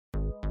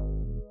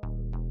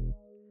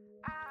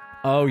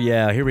Oh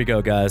yeah, here we go,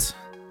 guys.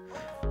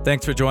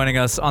 Thanks for joining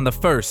us on the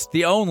first,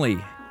 the only,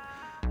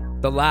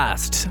 the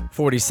last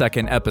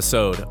 42nd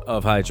episode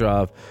of High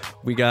Drop.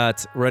 We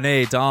got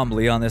Renee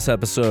Dombley on this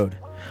episode,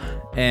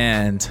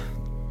 and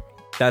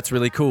that's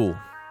really cool.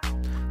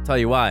 Tell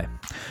you why.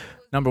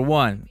 Number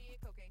one,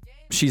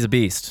 she's a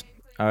beast.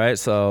 All right,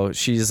 so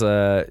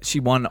she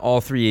won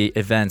all three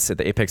events at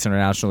the Apex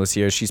International this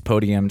year. She's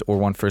podiumed or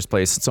won first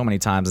place so many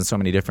times in so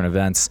many different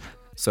events.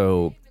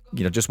 So,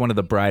 you know, just one of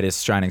the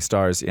brightest shining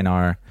stars in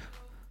our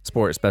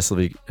sport,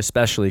 especially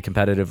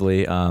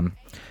competitively.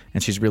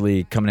 And she's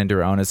really coming into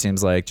her own, it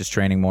seems like, just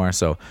training more.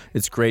 So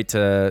it's great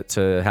to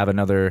have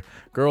another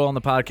girl on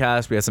the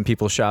podcast. We had some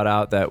people shout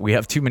out that we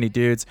have too many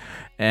dudes,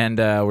 and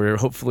we're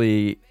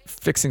hopefully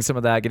fixing some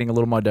of that, getting a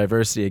little more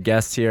diversity of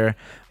guests here.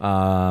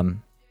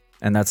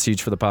 And that's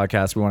huge for the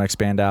podcast. We want to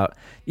expand out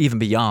even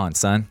beyond,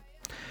 son.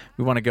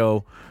 We want to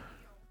go,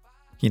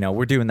 you know,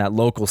 we're doing that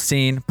local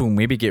scene. Boom,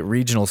 maybe get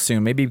regional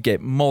soon. Maybe get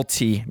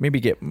maybe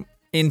get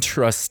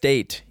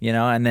intrastate, you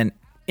know, and then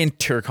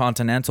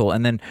intercontinental,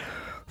 and then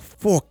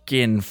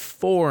fucking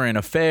foreign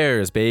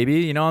affairs,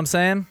 baby. You know what I'm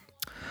saying?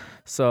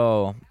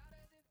 So,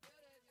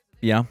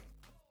 yeah.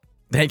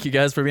 Thank you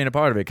guys for being a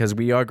part of it, because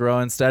we are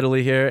growing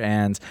steadily here,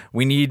 and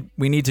we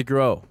need to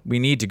grow. We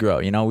need to grow.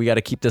 You know, we got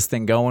to keep this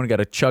thing going. We got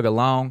to chug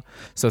along.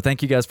 So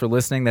thank you guys for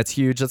listening. That's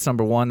huge. That's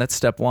number one. That's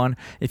step one.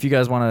 If you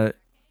guys want to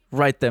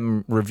write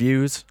them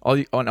reviews,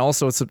 and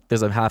also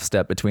there's a half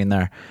step between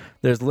there.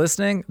 There's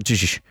listening.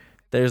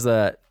 There's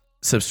a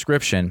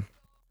subscription.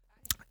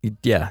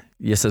 Yeah,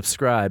 you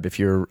subscribe if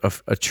you're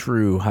a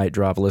true Height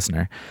Drop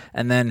listener,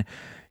 and then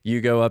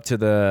you go up to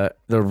the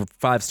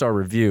 5-star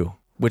review,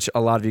 which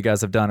a lot of you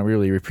guys have done. I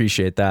really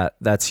appreciate that.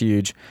 That's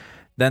huge.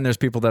 Then there's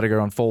people that are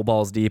going full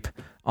balls deep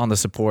on the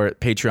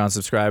support, Patreon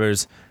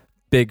subscribers.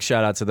 Big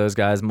shout out to those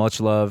guys. Much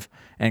love,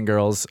 and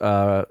girls.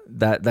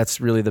 That's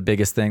really the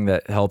biggest thing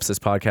that helps this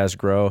podcast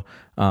grow,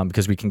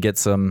 because we can get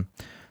some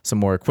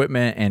more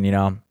equipment, and you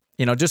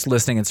know, just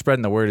listening and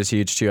spreading the word is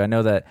huge too. I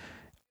know that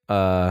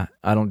I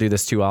don't do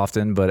this too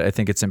often, but I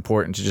think it's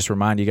important to just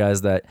remind you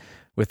guys that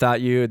without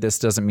you, this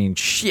doesn't mean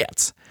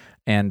shit,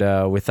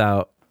 and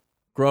without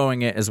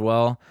growing it as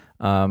well,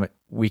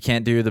 we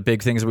can't do the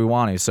big things we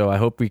want to. So I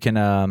hope we can,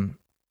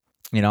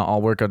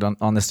 all work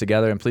on this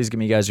together. And please give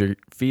me guys your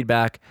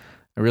feedback.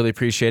 I really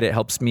appreciate it. It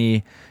helps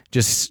me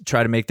just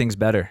try to make things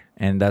better.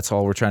 And that's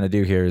all we're trying to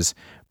do here, is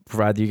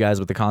provide you guys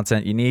with the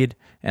content you need,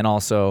 and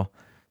also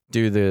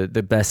do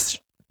the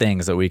best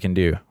things that we can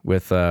do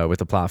with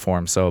the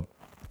platform. So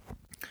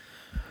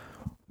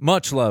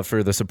much love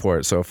for the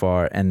support so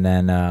far. And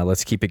then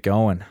let's keep it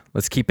going.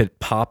 Let's keep it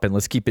popping.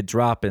 Let's keep it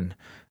dropping.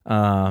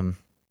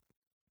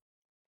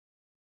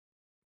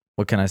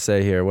 What can I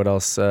say here? What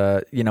else?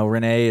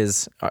 Renee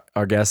is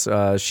our guest.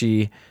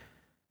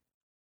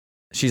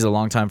 She's a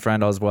longtime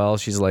friend as well.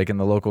 She's like in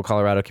the local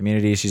Colorado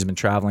community. She's been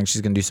traveling.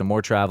 She's going to do some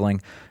more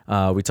traveling.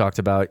 We talked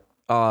about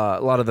a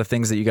lot of the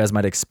things that you guys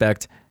might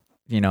expect,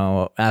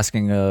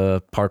 asking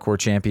a parkour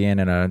champion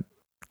and a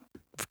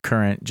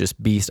current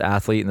just beast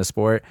athlete in the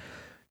sport.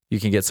 You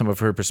can get some of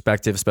her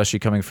perspective, especially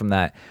coming from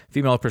that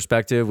female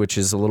perspective, which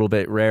is a little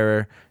bit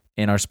rarer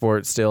in our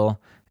sport still.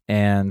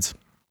 And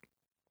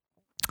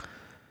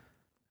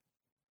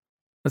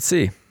let's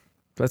see.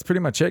 That's pretty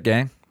much it,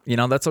 gang.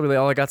 That's really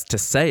all I got to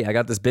say. I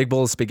got this big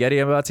bowl of spaghetti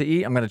I'm about to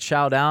eat. I'm going to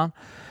chow down,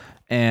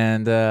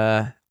 and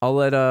I'll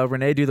let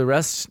Renee do the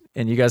rest.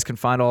 And you guys can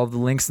find all the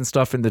links and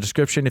stuff in the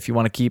description if you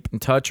want to keep in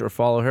touch or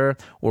follow her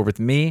or with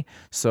me.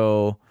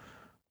 So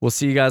we'll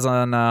see you guys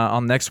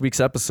on next week's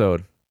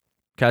episode.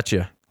 Catch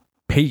ya.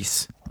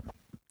 Peace.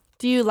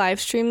 Do you live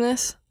stream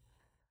this?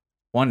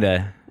 One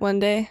day. One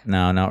day?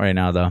 No, not right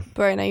now though.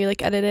 But right now you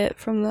edit it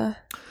from the...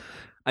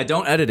 I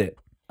don't edit it.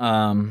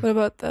 What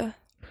about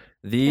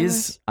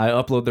these? I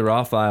upload the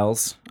raw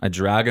files. I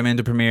drag them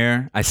into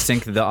Premiere. I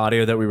sync the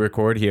audio that we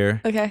record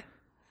here. Okay.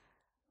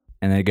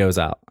 And then it goes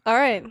out. All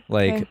right.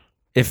 Okay.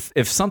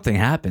 If something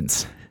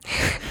happens,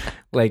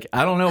 I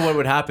don't know what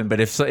would happen,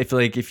 but if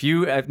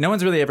no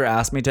one's really ever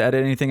asked me to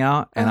edit anything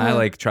out, and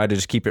I try to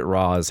just keep it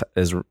raw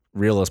as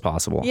real as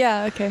possible.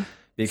 Yeah. Okay.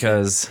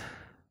 Because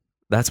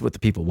that's what the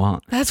people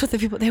want. That's what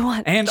they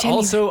want. And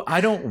also, I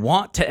don't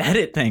want to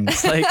edit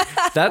things.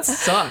 That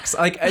sucks.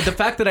 The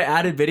fact that I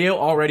added video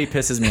already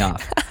pisses me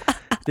off.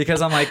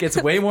 Because I'm it's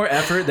way more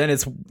effort than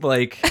it's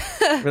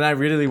when I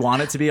really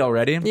want it to be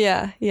already.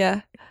 Yeah,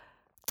 yeah.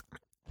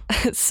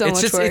 It's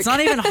much work. It's not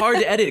even hard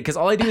to edit, because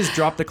all I do is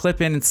drop the clip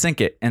in and sync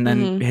it and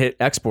then hit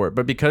export.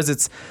 But because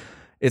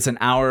it's an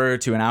hour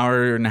to an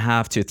hour and a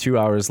half to 2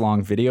 hours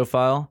long video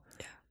file,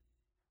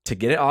 to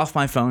get it off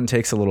my phone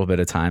takes a little bit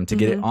of time. To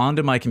get it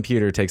onto my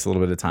computer takes a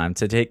little bit of time.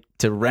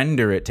 To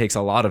render it takes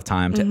a lot of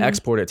time. To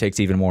export it takes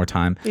even more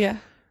time. Yeah.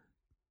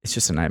 It's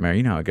just a nightmare.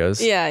 You know how it goes.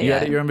 Yeah, You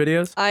edit your own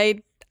videos?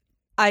 I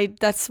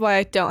that's why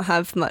I don't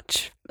have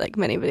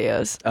many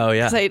videos. Oh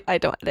yeah. Because I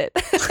don't edit.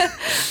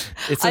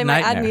 It's a I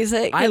nightmare. might add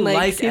music. I and,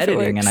 like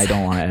editing, and I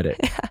don't want to edit.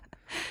 Yeah.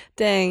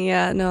 Dang,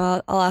 yeah.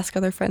 No, I'll ask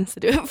other friends to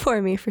do it for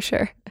me for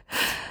sure.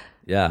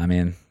 Yeah, I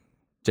mean,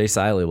 Jay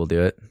Siley will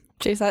do it.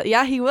 Jay Siley.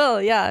 Yeah, he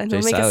will. Yeah, and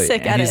he'll Jay make a Siley.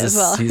 sick And edit he's as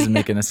well. He's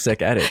making a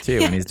sick edit too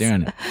when he's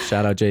doing it.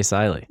 Shout out Jay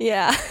Siley.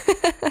 Yeah.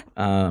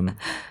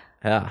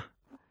 Yeah.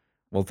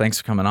 Well, thanks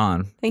for coming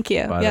on. Thank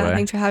you. By the Yeah, way.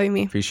 thanks for having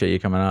me. Appreciate you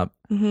coming up.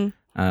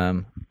 Mm-hmm.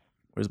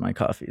 Where's my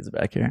coffee? Is it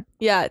back here?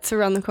 Yeah, it's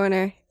around the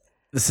corner.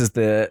 This is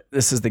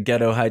the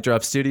Ghetto High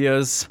Drop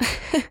Studios,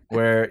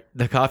 where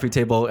the coffee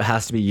table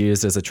has to be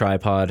used as a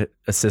tripod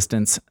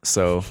assistance,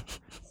 so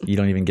you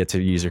don't even get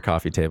to use your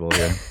coffee table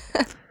here.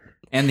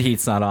 And the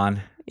heat's not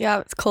on. Yeah,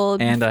 it's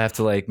cold. And I have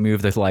to like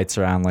move the lights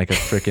around like a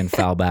freaking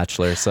foul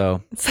bachelor.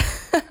 So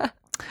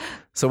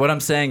what I'm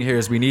saying here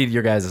is we need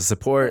your guys'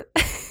 support.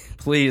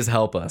 Please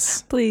help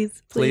us.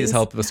 Please. Please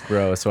help us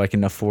grow so I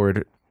can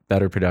afford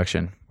better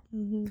production.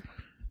 Mm-hmm.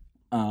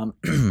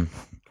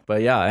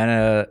 But yeah,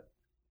 and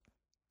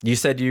you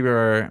said you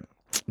were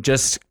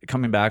just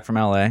coming back from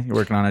LA. You're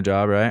working on a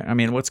job, right? I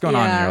mean, what's going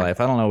on in your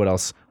life? I don't know what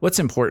else. What's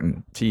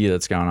important to you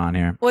that's going on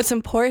here? What's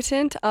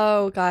important?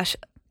 Oh gosh,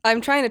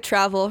 I'm trying to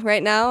travel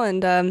right now,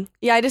 and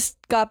I just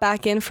got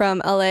back in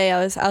from LA.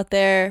 I was out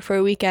there for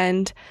a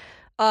weekend,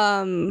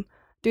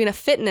 doing a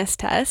fitness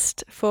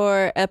test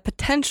for a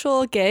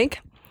potential gig.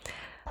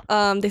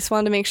 They just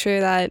wanted to make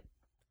sure that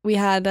we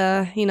had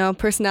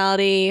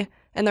personality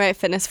and the right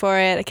fitness for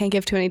it. I can't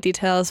give too many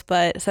details,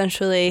 but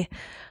essentially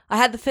I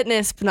had the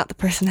fitness, but not the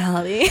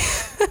personality.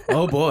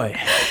 Oh boy.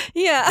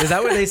 Yeah. Is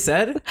that what they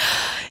said?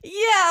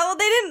 Yeah. Well,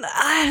 they didn't.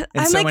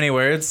 In so many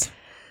words?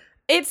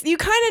 It's, you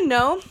kind of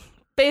know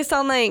based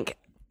on like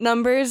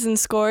numbers and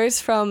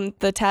scores from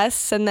the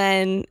tests. And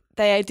then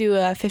I do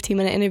a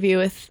 15-minute interview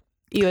with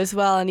you as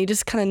well. And you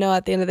just kind of know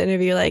at the end of the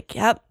interview, like,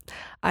 yep,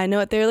 I know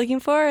what they're looking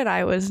for. And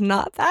I was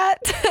not that.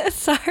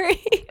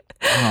 Sorry.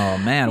 Oh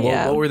man.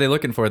 Yeah. What were they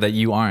looking for that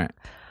you aren't?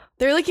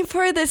 They're looking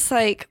for this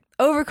like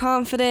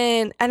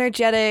overconfident,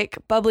 energetic,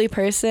 bubbly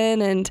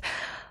person. And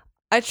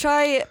I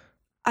tried,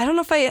 I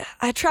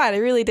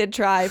really did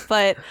try,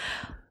 but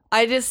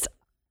I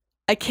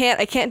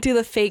can't do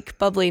the fake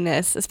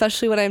bubbliness,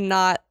 especially when I'm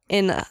not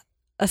in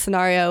a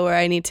scenario where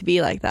I need to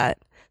be like that.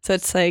 So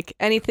it's like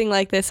anything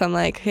like this, I'm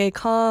like, hey,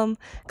 calm,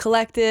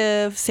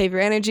 collective, save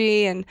your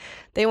energy. And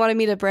they wanted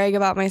me to brag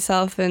about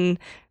myself and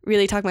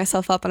really talk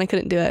myself up, and I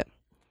couldn't do it.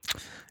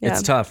 Yeah.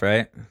 It's tough,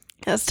 right?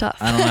 That's tough.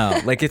 I don't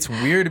know. Like, it's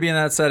weird to be in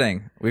that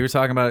setting. We were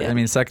talking about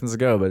it, seconds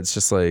ago, but it's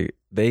just like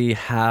they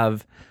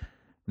have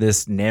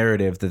this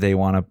narrative that they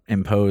want to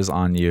impose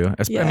on you.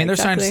 Yeah, they're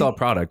trying to sell a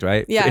product,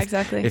 right? Yeah,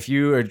 exactly. If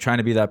you are trying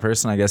to be that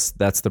person, I guess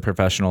that's the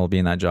professional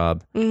being that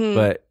job. Mm-hmm.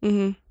 But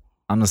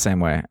I'm the same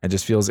way. It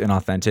just feels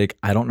inauthentic.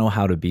 I don't know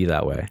how to be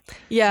that way.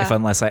 Yeah.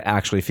 Unless I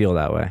actually feel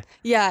that way.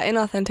 Yeah,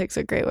 inauthentic's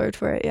a great word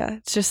for it. Yeah.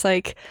 It's just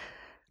like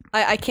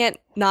I can't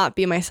not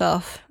be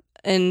myself.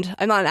 And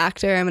I'm not an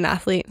actor, I'm an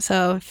athlete.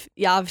 So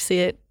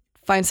obviously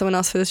find someone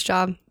else for this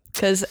job,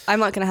 because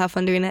I'm not going to have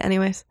fun doing it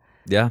anyways.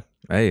 Yeah.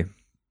 Hey.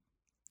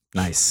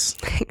 Nice.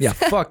 Yeah,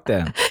 fuck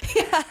them.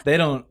 Yeah. They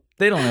don't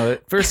know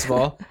it. First of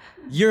all,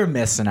 you're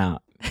missing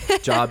out.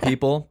 Job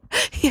people.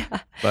 Yeah.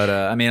 But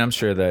I'm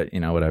sure that,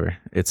 whatever.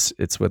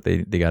 It's what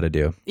they got to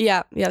do.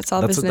 Yeah. Yeah. It's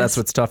all business. That's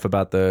what's tough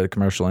about the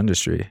commercial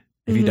industry.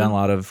 Have you done a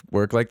lot of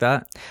work like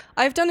that?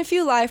 I've done a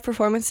few live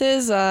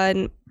performances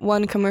and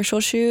one commercial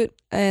shoot,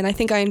 and I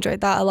think I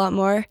enjoyed that a lot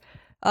more.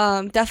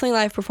 Definitely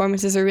live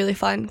performances are really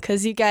fun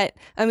because you get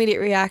immediate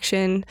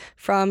reaction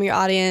from your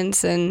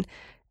audience, and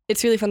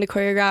it's really fun to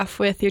choreograph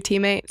with your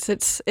teammates.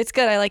 It's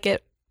good. I like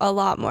it a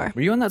lot more.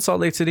 Were you on that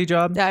Salt Lake City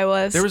job? Yeah, I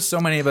was. There was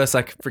so many of us,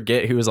 I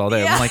forget who was all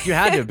there. Yeah. I'm like, you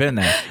had to have been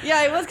there. Yeah,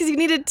 I was, because you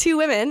needed two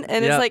women,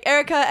 and it's like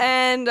Erica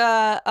and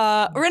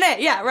Renee.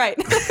 Yeah, right.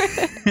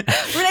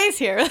 Renee's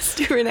here. Let's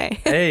do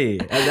Renee. Hey,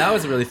 that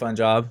was a really fun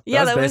job.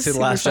 Yeah, that was basically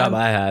the last job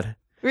I had.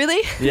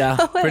 Really? Yeah,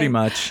 No way. pretty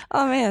much.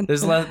 Oh man.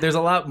 There's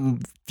a lot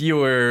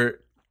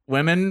fewer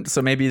women,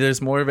 so maybe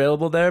there's more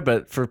available there.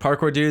 But for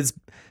parkour dudes,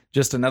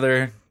 just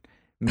another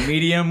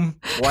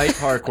medium white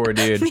parkour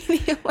dude.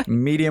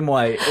 Medium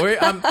white. Or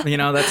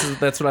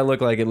that's what I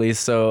look like, at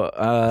least. So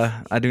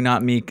I do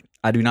not meet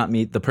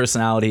the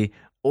personality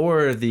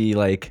or the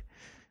like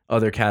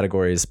other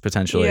categories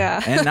potentially.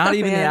 Yeah. And not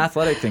even the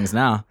athletic things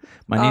now.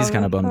 My knee's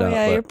kind of bummed out.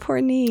 Yeah, but your poor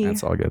knee.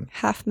 that's all good.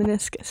 Half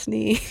meniscus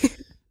knee.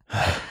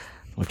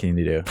 What can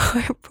you do?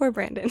 Poor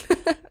Brandon.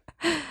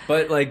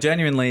 But like,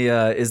 genuinely,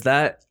 is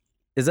that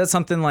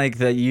something like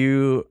that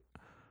you?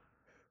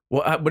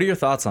 What are your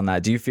thoughts on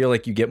that? Do you feel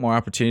like you get more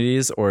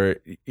opportunities, or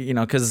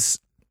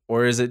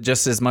or is it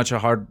just as much a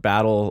hard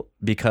battle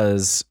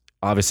because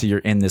obviously you're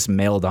in this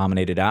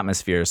male-dominated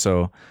atmosphere?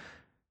 So,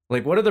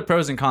 like, what are the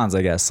pros and cons?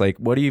 I guess, like,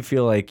 what do you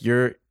feel like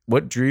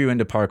what drew you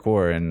into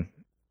parkour? And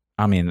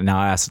now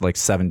I asked like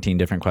 17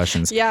 different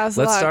questions. Yeah,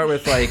 let's start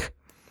with I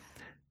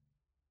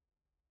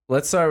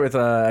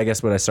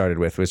guess what I started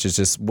with, which is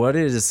just what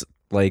is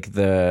like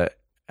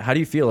how do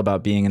you feel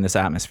about being in this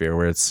atmosphere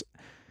where it's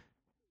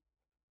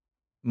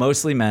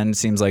mostly men,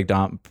 seems like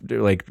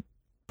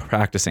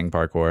practicing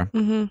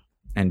parkour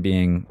and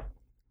being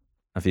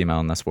a female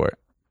in the sport?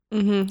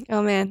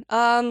 Oh man.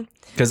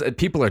 Because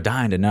people are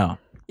dying to know.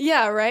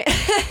 Yeah, right.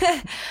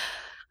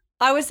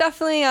 I was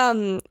definitely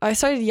I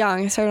started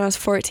young. I started when I was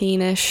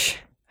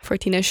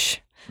 14ish,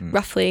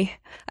 roughly.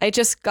 I had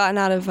just gotten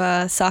out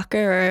of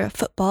soccer or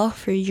football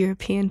for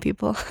European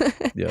people.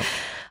 Yeah.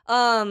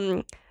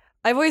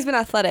 I've always been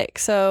athletic,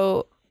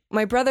 so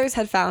my brothers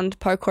had found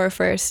parkour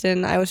first,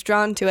 and I was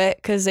drawn to it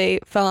because they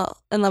fell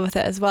in love with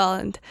it as well.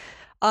 And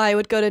I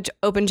would go to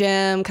open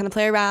gym, kind of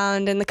play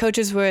around, and the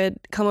coaches would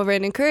come over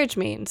and encourage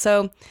me. And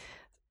so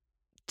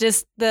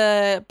just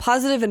the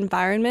positive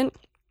environment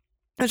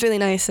was really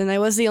nice. And I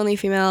was the only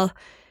female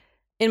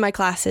in my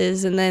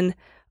classes. And then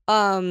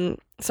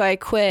so I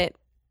quit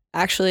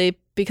actually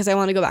because I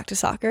wanted to go back to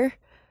soccer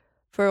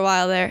for a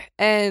while there.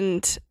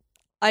 And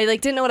I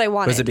didn't know what I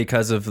wanted. Was it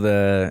because of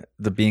the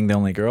being the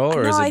only girl,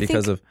 or No, is it I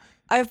because think of?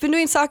 I've been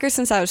doing soccer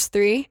since I was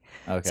 3.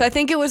 Okay. So I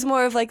think it was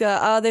more of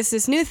there's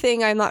this new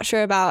thing I'm not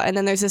sure about, and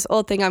then there's this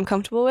old thing I'm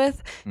comfortable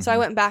with. So I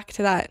went back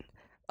to that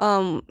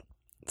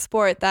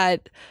sport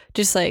that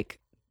just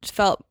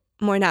felt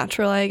more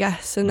natural, I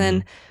guess. And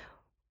then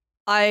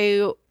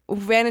I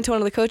ran into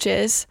one of the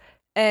coaches,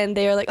 and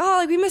they were like,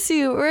 "Oh, we miss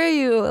you. Where are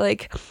you?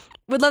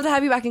 Would love to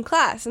have you back in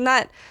class." And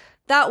that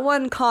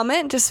one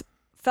comment just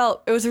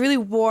felt, it was a really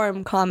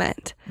warm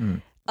comment.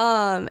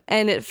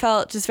 And it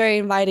felt just very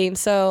inviting.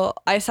 So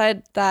I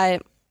decided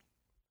that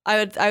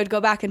I would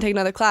go back and take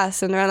another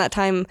class. And around that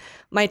time,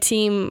 my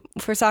team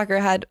for soccer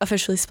had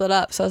officially split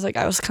up. So I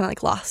was kind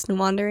of lost and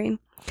wandering.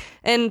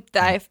 And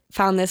I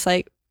found this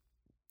a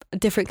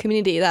different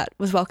community that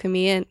was welcoming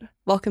me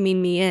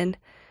in.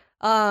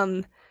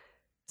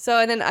 So,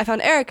 and then I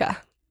found Erica.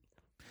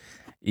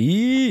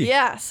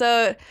 Yeah.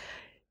 So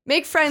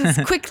make friends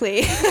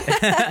quickly.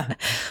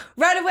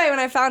 Right away when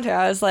I found her,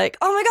 I was like,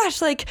 oh my gosh,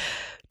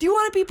 do you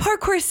want to be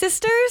parkour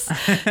sisters?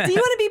 Do you want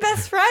to be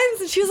best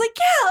friends? And she was like,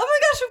 yeah, oh my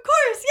gosh, of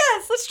course,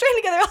 yes, let's train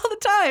together all the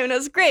time. And it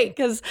was great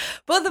because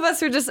both of us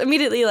were just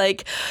immediately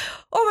like,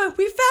 oh my,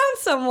 we found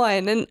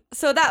someone. And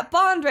so that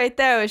bond right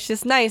there was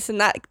just nice, and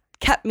that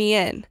kept me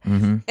in.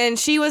 And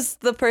she was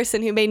the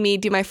person who made me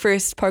do my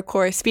first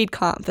parkour speed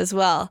comp as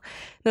well.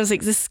 And I was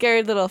this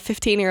scared little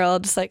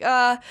 15-year-old, just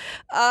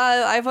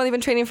I've only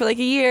been training for a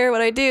year. What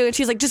do I do? And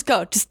she's like, just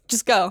go,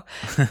 just go.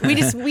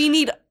 We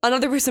need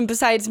another person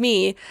besides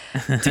me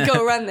to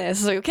go run this.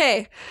 I was like,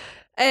 okay.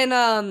 And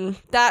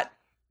that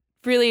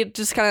really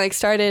just kind of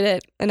started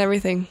it and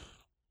everything.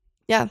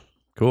 Yeah.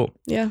 Cool.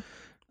 Yeah.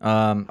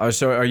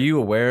 So are you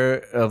aware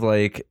of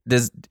are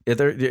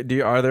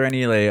there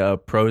any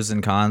pros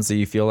and cons that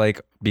you feel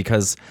like,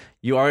 because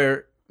you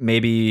are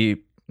maybe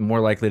more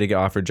likely to get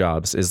offered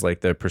jobs, is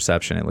the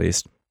perception, at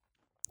least,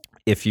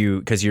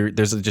 because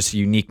there's just a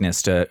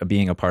uniqueness to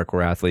being a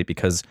parkour athlete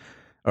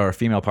or a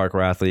female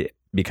parkour athlete,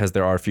 because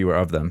there are fewer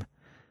of them.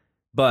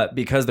 But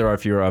because there are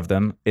fewer of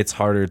them, it's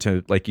harder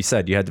to, like you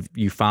said,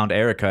 you found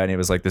Erica, and it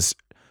was this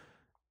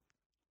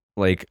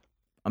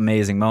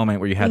amazing moment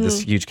where you had this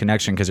huge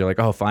connection, because you're like,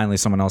 oh, finally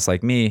someone else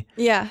like me.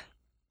 Yeah.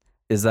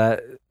 Is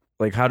that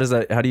how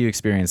do you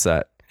experience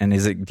that? And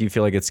do you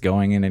feel like it's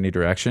going in any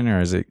direction, or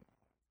is it,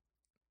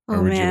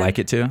 or would you like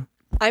it to?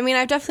 I mean,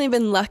 I've definitely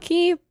been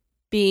lucky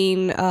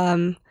being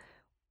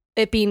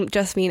it being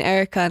just me and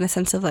Erica, in a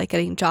sense of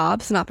getting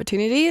jobs and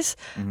opportunities.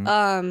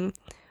 And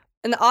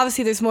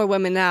obviously there's more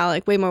women now,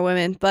 way more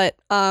women, but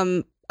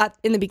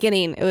in the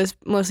beginning it was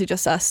mostly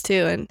just us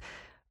two,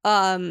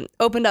 and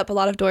opened up a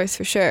lot of doors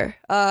for sure,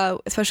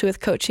 especially with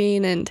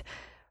coaching. And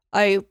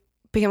I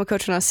became a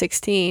coach when I was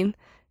 16,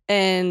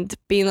 and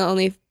being one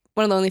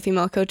of the only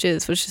female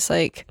coaches was just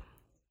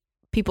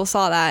people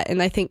saw that,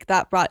 and I think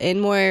that brought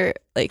in more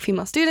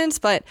female students,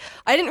 but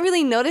I didn't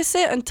really notice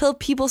it until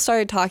people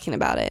started talking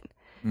about it.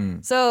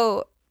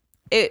 So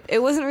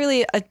it wasn't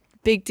really a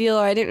big deal,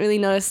 or I didn't really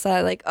notice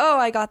that oh,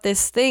 I got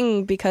this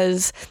thing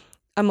because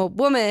I'm a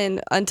woman,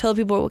 until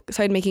people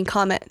started making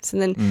comments.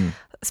 And then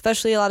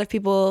especially a lot of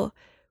people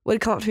would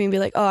come up to me and be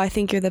like, oh, I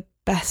think you're the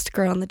best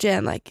girl in the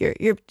gym,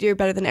 you're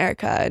better than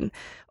Erica, and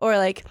or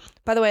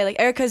by the way,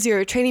 Erica's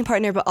your training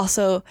partner, but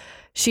also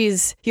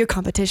she's your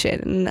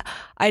competition. And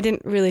I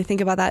didn't really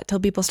think about that till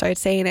people started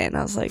saying it, and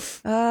I was like,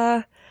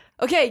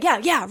 okay,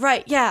 yeah,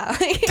 right, yeah.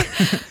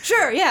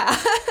 Sure, yeah.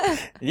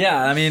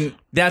 Yeah,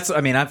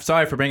 I'm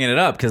sorry for bringing it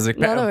up, because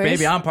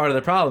maybe I'm part of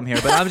the problem here,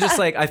 but I'm just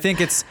I think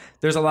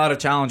there's a lot of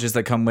challenges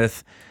that come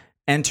with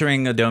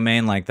entering a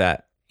domain like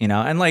that,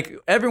 and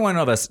every one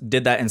of us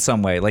did that in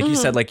some way. You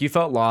said, you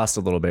felt lost a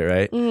little bit,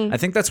 right? I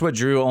think that's what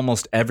drew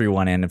almost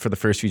everyone in for the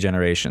first few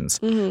generations.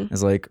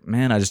 It's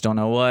man, I just don't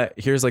know what,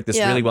 here's this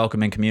really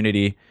welcoming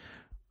community.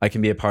 I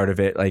can be a part of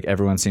it.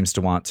 Everyone seems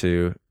to want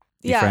to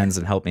be friends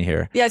and help me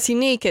here. Yeah, it's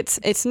unique.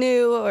 It's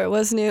new, or it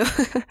was new.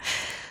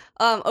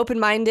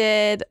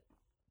 Open-minded.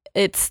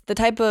 It's the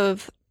type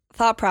of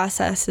thought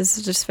process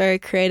is just very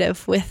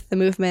creative with the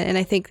movement. And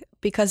I think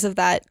because of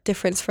that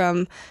difference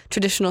from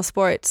traditional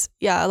sports,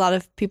 a lot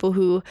of people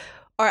who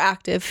are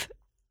active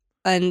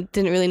and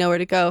didn't really know where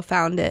to go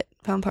found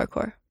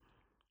parkour.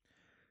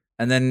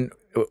 And then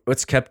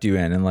what's kept you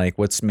in, and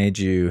what's made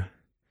you,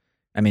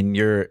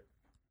 you're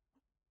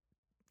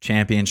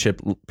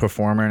championship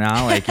performer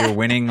now, you're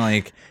winning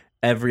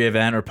every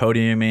event or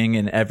podiuming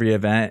in every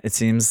event. It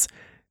seems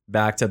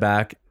back to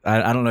back.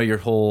 I don't know your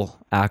whole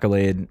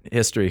accolade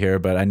history here,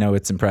 but I know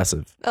it's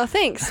impressive. Oh,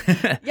 thanks.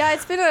 Yeah,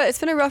 it's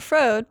been a rough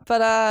road,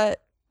 but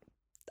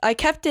I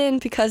kept in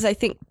because I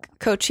think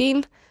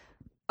coaching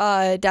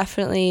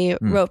definitely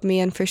roped me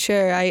in for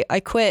sure. I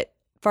quit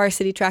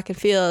varsity track and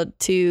field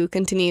to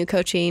continue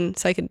coaching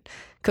so I could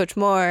coach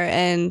more,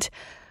 and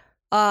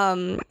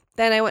then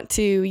I went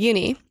to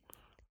uni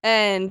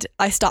and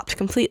I stopped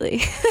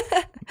completely.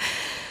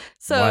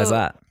 So why is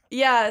that?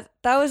 Yeah,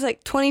 that was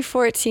like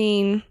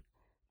 2014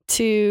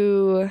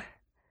 to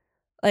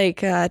like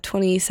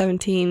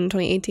 2017,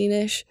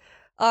 2018-ish.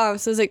 So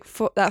it was like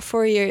that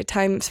 4-year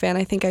time span.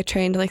 I think I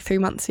trained like 3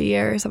 months a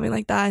year or something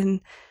like that.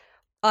 And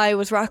I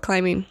was rock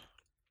climbing.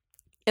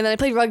 And then I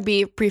played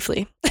rugby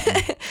briefly.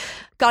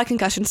 Got a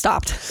concussion,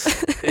 stopped.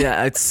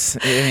 Yeah,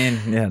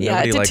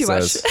 nobody likes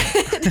those.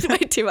 It did way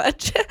too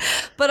much.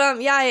 But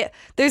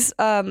there's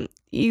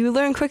you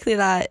learn quickly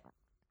that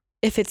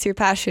if it's your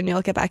passion,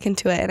 you'll get back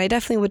into it. And I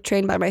definitely would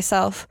train by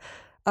myself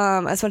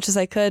as much as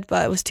I could,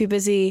 but I was too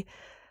busy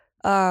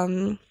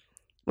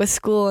with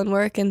school and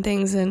work and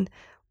things, and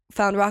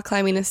found rock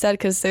climbing instead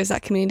because there's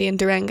that community in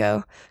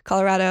Durango,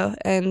 Colorado.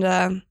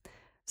 And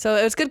so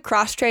it was good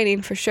cross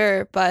training for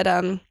sure, but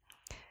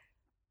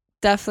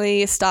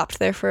definitely stopped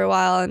there for a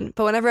while.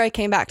 But whenever I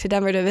came back to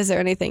Denver to visit or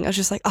anything, I was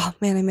just like, oh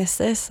man, I miss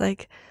this.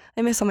 Like,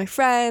 I miss all my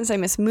friends. I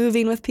miss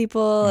moving with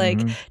people. Like,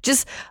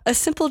 just a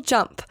simple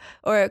jump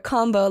or a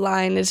combo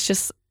line is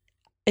just,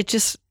 it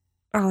just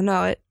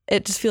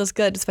feels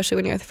good, especially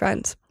when you're with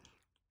friends.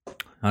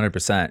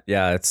 100%.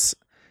 Yeah, it's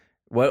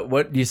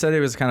what you said. It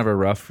was kind of a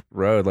rough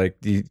road.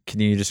 Like, can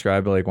you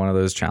describe like one of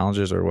those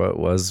challenges or what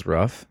was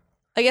rough?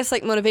 I guess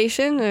like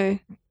motivation or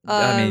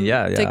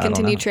to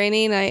continue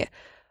training.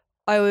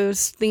 I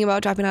was thinking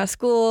about dropping out of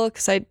school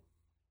because I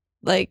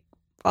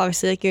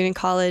obviously like you're in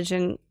college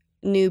and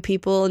new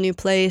people, new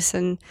place,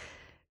 and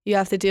you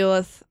have to deal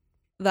with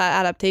that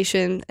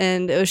adaptation.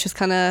 And it was just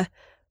kind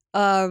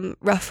of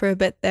rough for a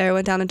bit there.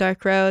 Went down a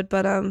dark road,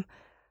 but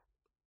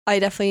I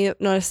definitely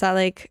noticed that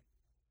like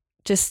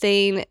just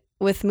staying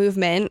with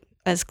movement,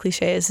 as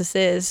cliche as this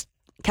is,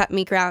 kept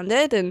me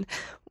grounded. And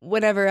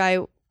whenever I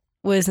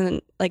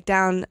wasn't like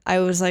down, I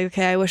was like,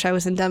 okay, I wish I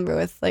was in Denver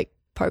with like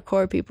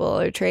parkour people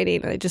or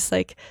training. And I just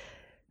like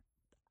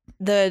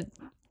the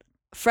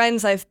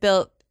friends I've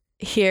built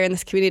here in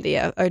this community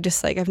are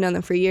just like I've known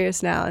them for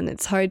years now, and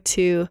it's hard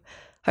to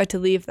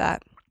leave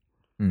that.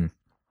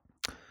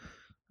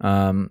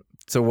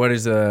 So what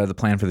is the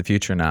plan for the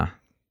future now?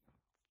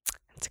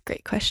 That's a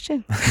great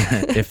question.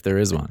 If there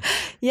is one.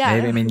 Yeah.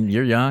 Maybe, I mean,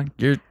 you're young.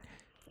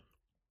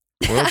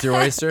 World's your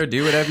oyster.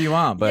 Do whatever you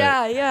want. But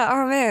yeah.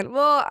 Oh man.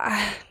 Well,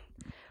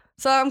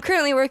 so I'm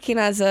currently working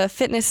as a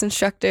fitness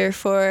instructor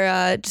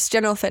for just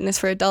general fitness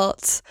for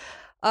adults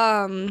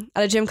at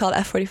a gym called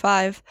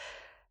F45,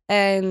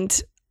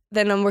 and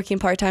then I'm working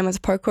part-time as a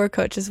parkour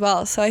coach as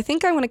well. So I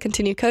think I want to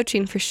continue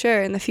coaching for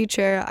sure in the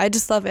future. I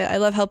just love it. I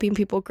love helping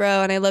people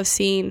grow, and I love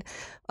seeing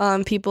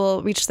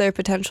people reach their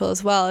potential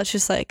as well. It's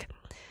just like,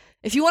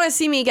 if you want to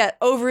see me get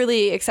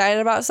overly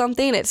excited about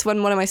something, it's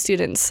when one of my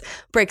students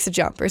breaks a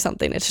jump or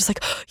something. It's just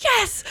like,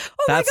 yes!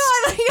 Oh my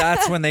God!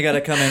 That's when they got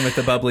to come in with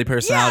the bubbly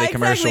personality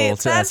commercial.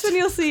 That's when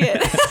you'll see it.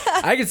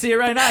 I can see it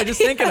right now just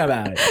thinking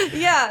about it.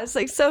 Yeah, it's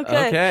like so good.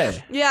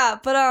 Okay. Yeah,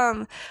 but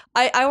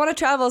I want to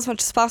travel as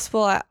much as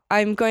possible.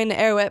 I'm going to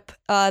Air Whip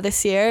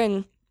this year,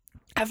 and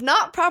I've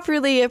not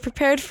properly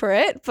prepared for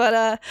it,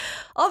 but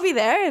I'll be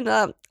there,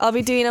 and I'll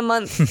be doing a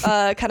month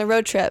kind of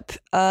road trip,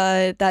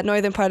 that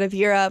northern part of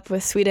Europe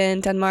with Sweden,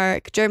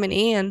 Denmark,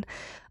 Germany, and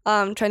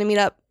trying to meet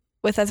up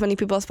with as many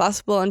people as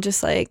possible and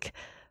just like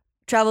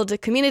travel to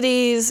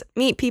communities,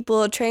 meet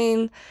people,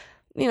 train.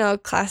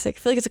 Classic. I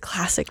feel like it's a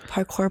classic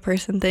parkour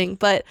person thing,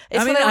 but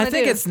it's what I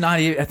think do. it's not.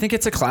 I think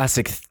it's a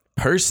classic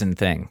person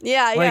thing.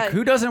 Yeah, like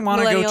who doesn't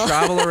want to go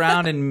travel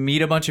around and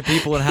meet a bunch of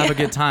people and have a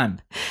good time?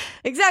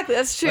 Exactly,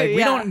 that's true. Like,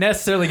 we don't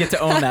necessarily get to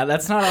own that.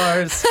 That's not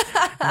ours.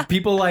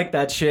 People like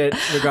that shit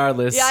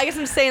regardless. Yeah, I guess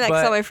I'm saying that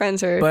because all my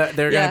friends are. But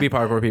they're gonna be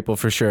parkour people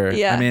for sure.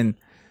 Yeah. I mean,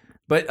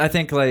 but I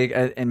think like,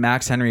 and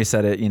Max Henry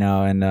said it,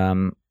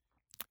 and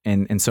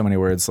in so many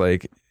words,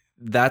 like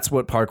that's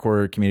what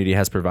parkour community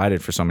has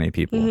provided for so many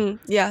people.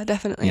 Mm-hmm. Yeah,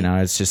 definitely.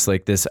 It's just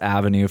like this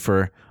avenue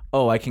for,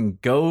 I can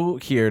go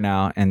here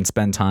now and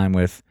spend time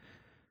with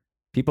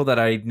people that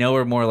I know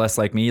are more or less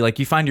like me. Like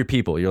you find your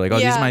people. You're like,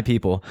 these are my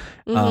people.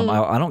 Mm-hmm.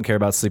 I don't care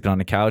about sleeping on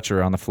the couch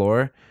or on the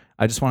floor.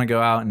 I just want to go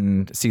out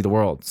and see the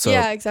world. So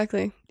yeah,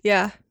 exactly.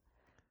 Yeah.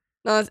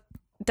 No, it's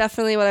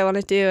definitely what I want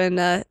to do. And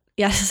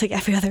it's just like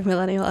every other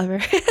millennial ever.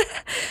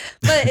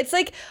 But it's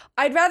like,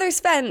 I'd rather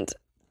spend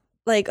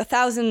like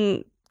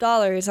 $1,000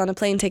 on a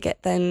plane ticket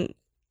than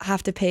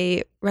have to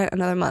pay rent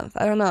another month.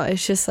 I don't know.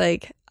 It's just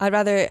like, I'd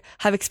rather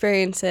have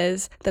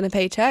experiences than a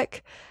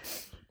paycheck.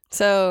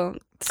 So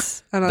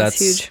I don't know, that's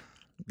huge.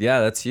 Yeah,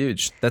 that's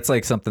huge. That's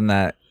like something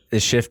that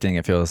is shifting,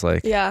 it feels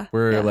like. Yeah.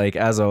 We're like,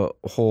 as a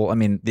whole, I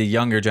mean, the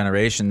younger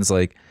generations,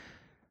 like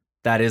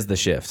that is the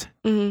shift.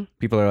 Mm-hmm.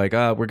 People are like,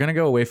 we're going to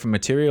go away from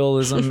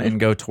materialism and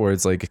go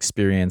towards like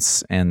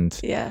experience and,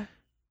 Yeah.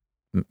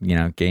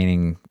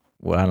 Gaining,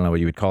 well, I don't know what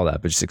you would call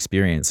that, but just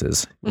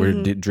experiences.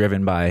 We're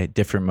driven by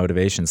different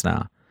motivations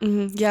now.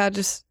 Mm-hmm. Yeah,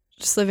 just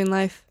living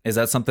life. Is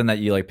that something that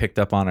you like picked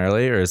up on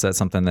early, or is that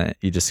something that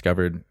you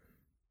discovered?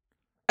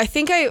 I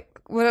think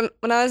when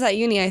I was at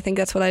uni, I think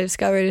that's what I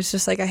discovered. It's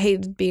just like I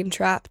hated being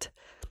trapped.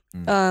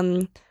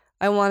 I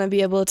want to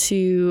be able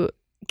to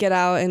get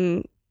out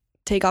and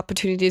take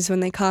opportunities when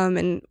they come.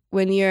 And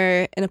when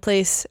you're in a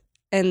place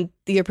and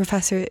your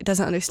professor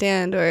doesn't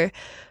understand, or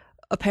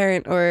a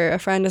parent or a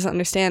friend doesn't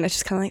understand, it's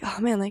just kind of like,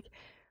 oh man, like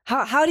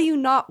how do you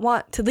not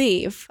want to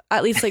leave,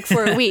 at least like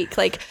for a week?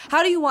 Like,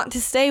 how do you want to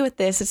stay with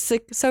this? It's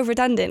like so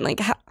redundant. Like,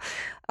 I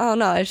don't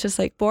know. It's just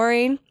like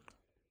boring.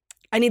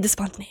 I need the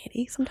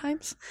spontaneity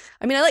sometimes.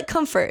 I mean, I like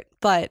comfort,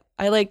 but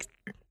I like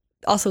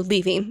also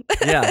leaving.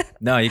 Yeah.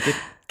 No, you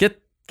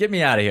get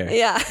me out of here.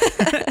 Yeah.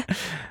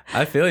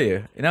 I feel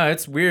you.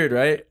 It's weird,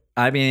 right?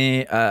 I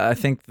mean, I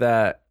think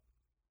that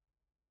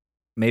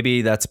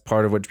maybe that's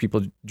part of what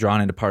people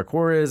drawn into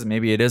parkour is.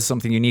 Maybe it is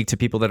something unique to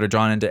people that are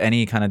drawn into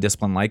any kind of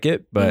discipline like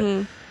it.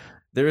 But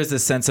there is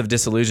this sense of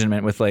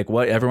disillusionment with like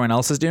what everyone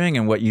else is doing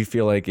and what you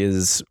feel like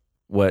is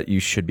what you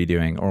should be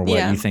doing or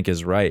what you think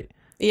is right.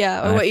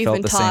 Yeah, or and what I you've felt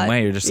been the taught. same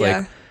way. You're just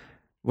like,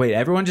 wait,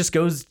 everyone just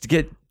goes to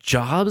get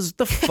jobs?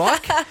 The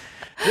fuck?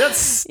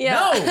 That's no,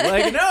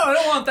 I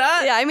don't want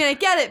that. Yeah, I mean, I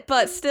get it,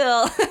 but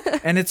still.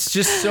 And it's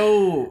just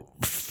so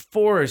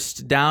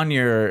forced down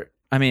your.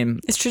 I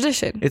mean, it's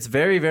tradition. It's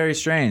very, very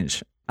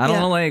strange. I don't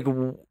know, like,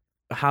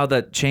 how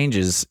that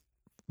changes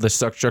the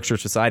structure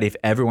of society if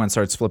everyone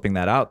starts flipping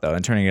that out, though,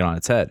 and turning it on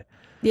its head.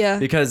 Yeah.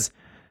 Because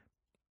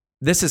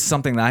this is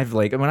something that I've,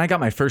 like, when I got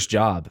my first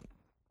job,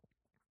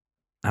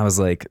 I was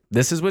like,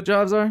 this is what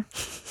jobs are?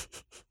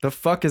 The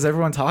fuck is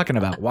everyone talking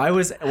about? Why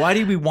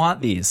do we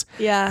want these?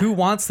 Yeah. Who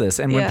wants this?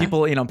 And when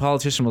people,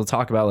 politicians will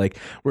talk about, like,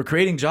 we're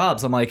creating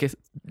jobs, I'm like,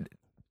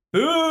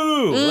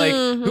 boo! Like,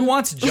 who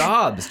wants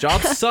jobs?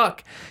 Jobs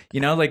suck.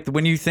 Like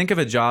when you think of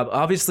a job,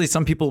 obviously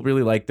some people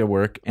really like their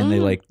work and they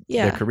like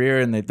their career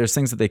and there's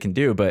things that they can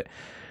do. But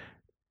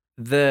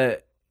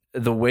the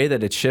way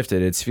that it's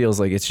shifted, it feels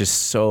like it's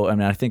just so, I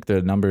mean, I think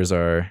the numbers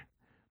are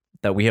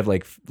that we have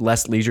like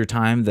less leisure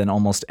time than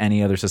almost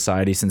any other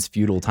society since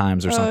feudal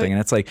times or something. And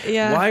it's like,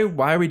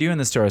 why are we doing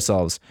this to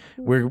ourselves?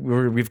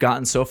 We've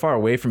gotten so far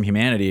away from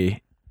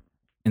humanity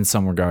in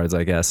some regards,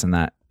 I guess. And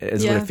that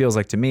is what it feels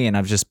like to me. And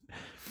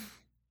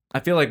I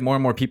feel like more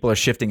and more people are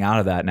shifting out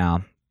of that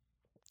now.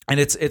 And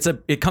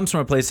it comes from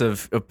a place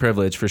of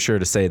privilege for sure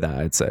to say that.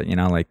 I'd say,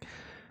 like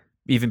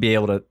even be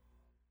able to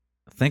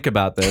think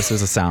about this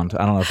as a sound.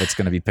 I don't know if it's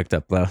going to be picked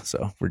up though,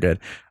 so we're good.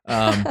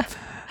 I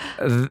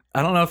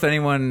don't know if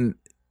anyone,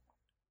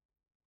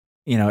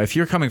 if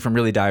you're coming from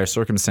really dire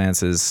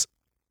circumstances,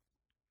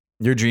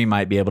 your dream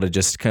might be able to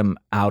just come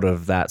out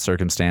of that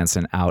circumstance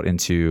and out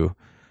into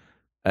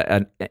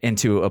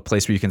a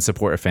place where you can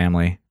support a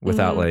family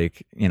without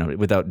like,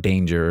 without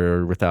danger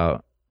or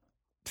without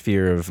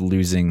fear of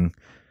losing,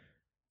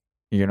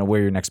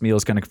 where your next meal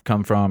is going to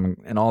come from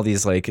and all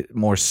these like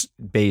more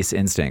base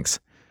instincts.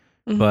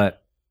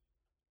 But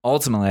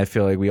ultimately, I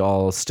feel like we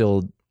all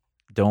still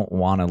don't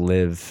want to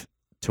live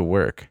to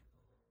work.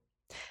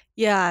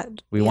 Yeah.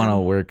 We want to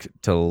work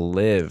to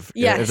live.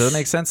 Yes. Does that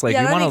make sense? Like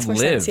we want to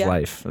live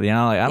life, like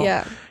I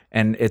don't,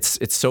 and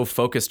it's so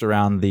focused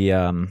around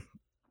the,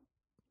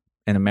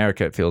 in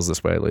America, it feels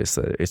this way, at least.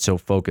 It's so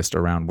focused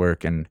around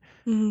work and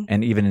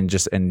even in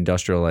just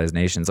industrialized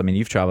nations. I mean,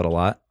 you've traveled a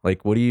lot.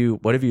 Like, what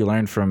have you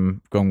learned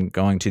from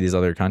going to these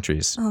other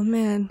countries? Oh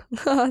man,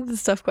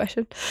 that's a tough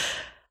question.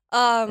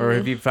 Or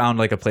have you found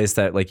like a place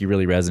that like you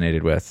really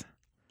resonated with?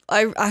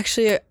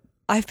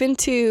 I've been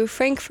to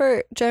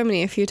Frankfurt,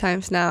 Germany a few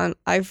times now, and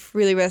I've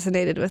really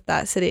resonated with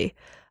that city.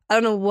 I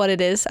don't know what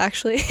it is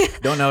actually.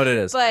 Don't know what it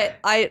is. But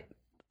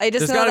I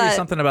just there's know got to that be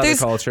something about the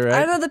culture, right? I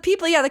don't know, the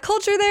people. Yeah, the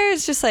culture there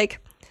is just like,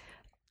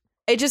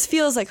 it just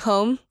feels like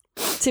home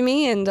to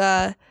me. And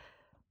I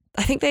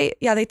think they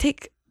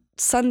take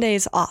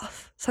Sundays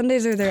off.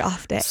 Sundays are their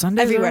off day.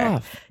 Sundays everywhere. are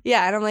off.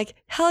 Yeah, and I'm like,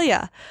 hell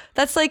yeah.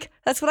 That's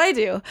what I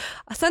do.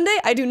 A Sunday,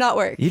 I do not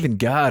work. Even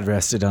God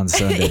rested on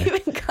Sunday.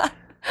 Even God.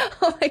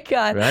 Oh my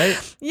God.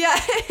 Right? Yeah.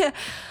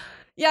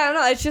 Yeah, I don't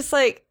know. It's just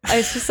like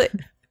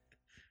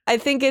I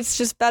think it's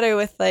just better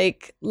with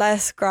like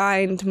less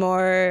grind,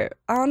 more,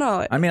 I don't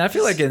know. I mean, I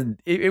feel like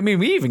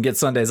we even get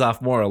Sundays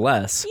off more or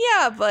less.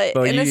 Yeah, but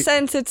in a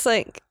sense, it's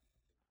like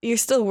you're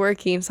still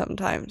working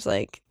sometimes.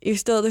 Like there's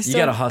still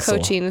gotta hustle.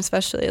 Coaching,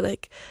 especially.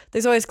 Like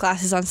there's always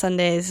classes on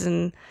Sundays,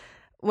 and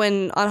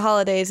when on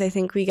holidays, I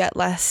think we get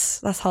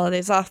less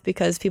holidays off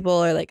because people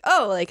are like,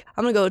 oh, like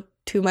I'm gonna go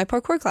to my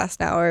parkour class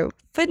now or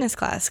fitness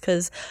class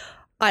because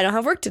I don't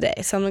have work today,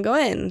 so I'm gonna go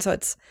in. So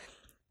it's,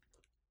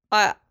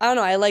 I don't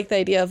know. I like the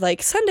idea of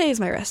like Sunday is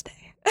my rest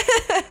day.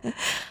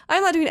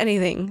 I'm not doing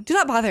anything. Do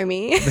not bother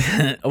me.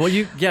 Well,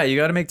 you got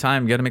to make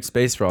time. You got to make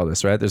space for all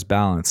this, right? There's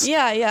balance.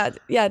 Yeah,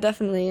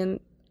 definitely.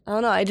 And I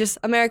don't know.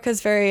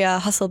 America's very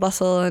hustle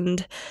bustle,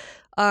 and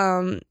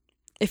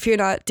if you're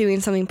not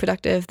doing something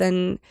productive,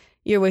 then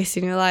you're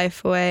wasting your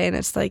life away. And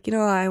it's like,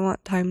 I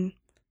want time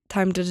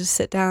to just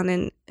sit down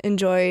and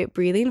enjoy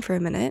breathing for a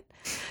minute.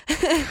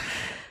 I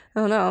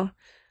don't know.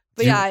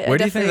 But where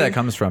do you think that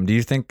comes from? Do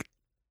you think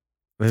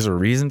there's a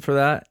reason for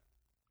that?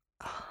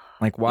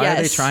 Like, why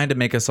are they trying to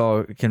make us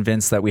all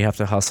convinced that we have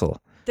to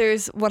hustle?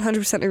 There's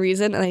 100% a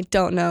reason, and I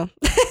don't know.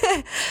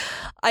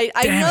 I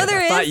know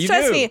there is.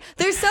 Trust me.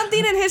 There's something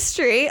in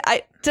history.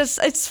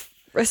 It's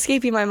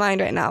escaping my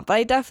mind right now, but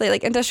I definitely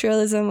like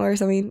industrialism or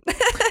something.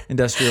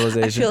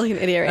 Industrialization. I feel like an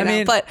idiot right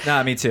now. But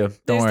no, me too.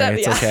 Don't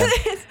worry. It's okay.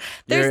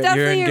 There's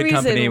definitely you're in a good reason.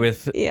 company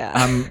with. Yeah.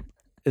 I'm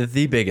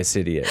the biggest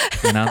idiot.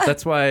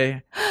 That's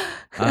why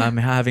I'm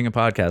having a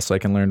podcast so I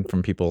can learn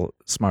from people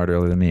smarter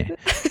than me.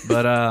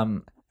 But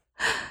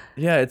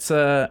yeah, it's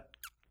I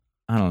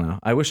don't know.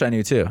 I wish I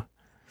knew too.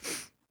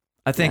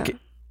 I think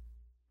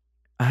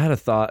I had a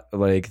thought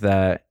like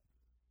that.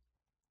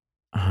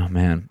 Oh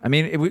man, I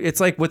mean, it's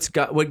like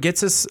what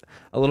gets us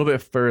a little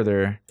bit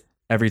further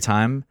every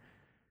time.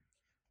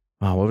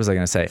 Oh, what was I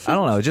gonna say? I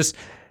don't know. Just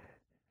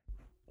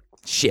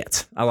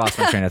shit. I lost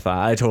my train of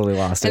thought. I totally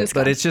lost it.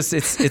 But it's just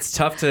it's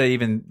tough to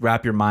even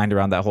wrap your mind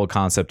around that whole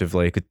concept of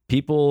like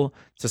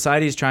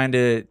society's trying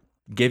to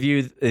give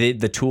you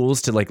the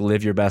tools to like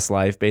live your best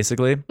life,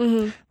 basically.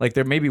 Mm-hmm. Like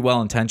they're maybe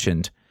well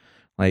intentioned.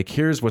 Like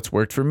here's what's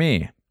worked for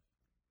me.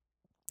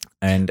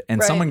 And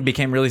someone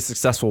became really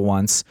successful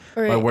once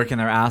by working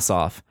their ass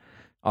off.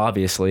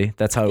 Obviously,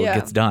 that's how it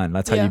gets done.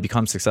 That's how you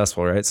become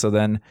successful, right? So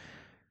then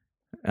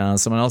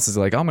someone else is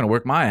like, I'm going to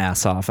work my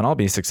ass off and I'll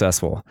be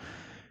successful.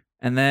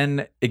 And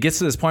then it gets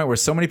to this point where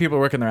so many people are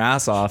working their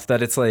ass off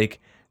that it's like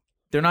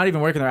they're not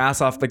even working their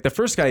ass off. Like the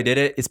first guy did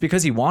it, it's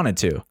because he wanted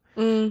to,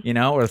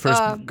 or the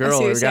first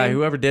girl or guy,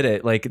 whoever did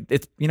it. Like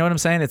it's, you know what I'm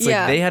saying? It's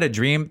like they had a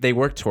dream, they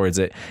worked towards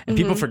it, and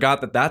people forgot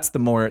that that's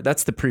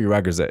the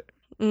prerequisite.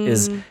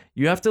 Is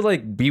you have to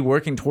like be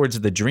working towards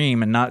the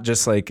dream and not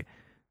just like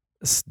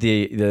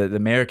the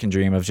American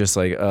dream of just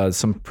like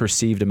some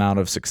perceived amount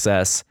of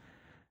success,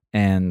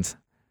 and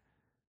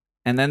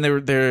then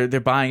they're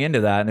buying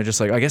into that and they're just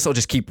like, I guess I'll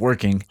just keep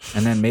working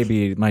and then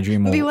maybe my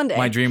dream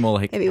will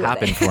like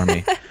happen for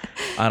me.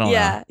 I don't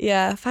know.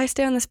 Yeah. If I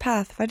stay on this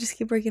path, if I just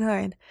keep working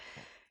hard.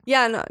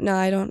 Yeah, no,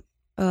 I don't.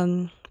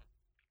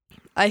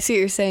 I see what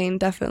you're saying,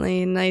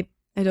 definitely, and I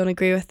don't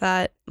agree with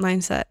that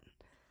mindset.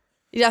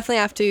 You definitely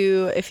have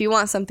to, if you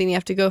want something, you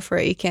have to go for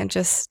it. You can't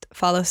just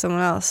follow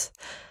someone else.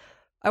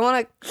 I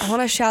want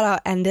to shout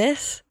out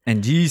Endis.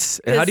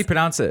 Endis. How do you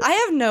pronounce it? I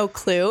have no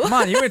clue. Come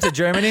on, you went to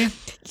Germany?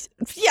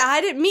 Yeah,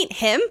 I didn't meet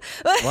him.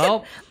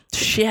 Well,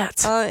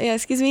 shit.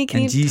 Excuse me.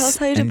 Can you tell us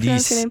how you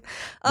pronounce your name?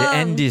 The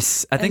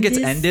Endis. I think it's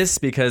Endis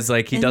because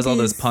like he does all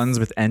those puns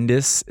with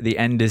Endis. The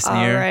Endis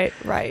near.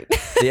 Right.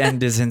 The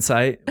Endis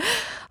insight.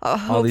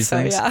 All these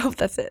things. Yeah, I hope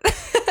that's it.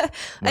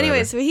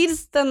 Anyway, so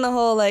he's done the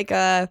whole like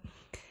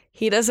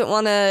he doesn't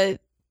want to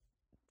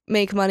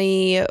make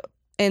money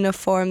in a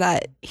form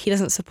that he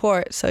doesn't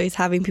support, so he's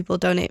having people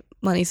donate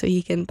money so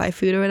he can buy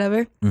food or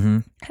whatever. Mm-hmm.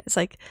 It's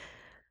like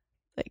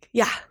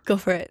yeah, go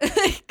for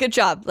it. Good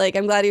job. Like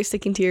I'm glad you're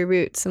sticking to your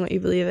roots and what you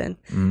believe in.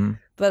 Mm-hmm.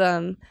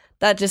 But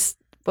that just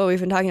what we've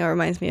been talking about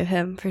reminds me of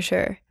him for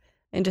sure,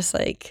 and just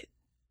like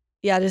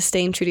just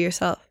staying true to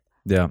yourself.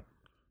 Yeah,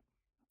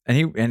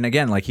 and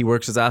again, like he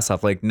works his ass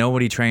off. Like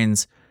nobody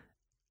trains.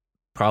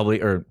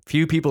 Probably, or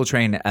few people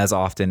train as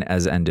often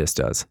as Endis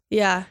does.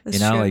 Yeah, that's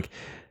true. Like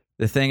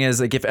the thing is,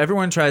 like if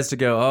everyone tries to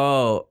go,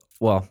 oh,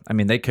 well, I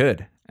mean, they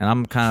could. And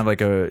I'm kind of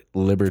like a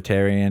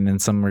libertarian in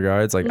some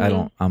regards. Like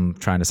I'm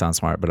trying to sound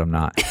smart, but I'm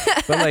not.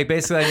 But like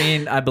basically, I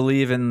mean, I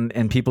believe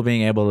in people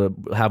being able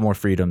to have more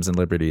freedoms and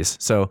liberties.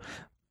 So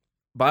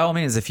by all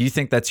means, if you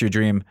think that's your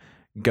dream,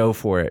 go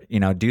for it.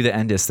 Do the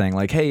Endis thing.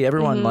 Like, hey,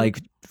 everyone, like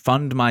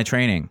fund my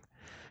training.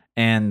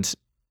 And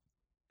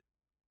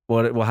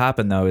what will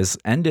happen though is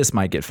Endis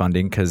might get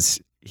funding because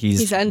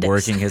he's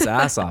working his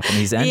ass off and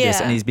he's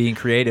Endis and he's being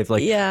creative.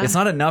 Like it's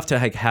not enough to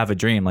like have a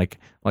dream. Like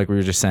we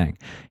were just saying,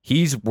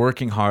 he's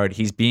working hard.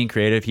 He's being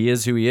creative. He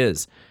is who he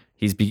is.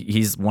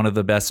 He's one of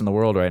the best in the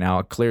world right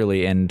now,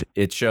 clearly, and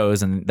it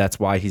shows. And that's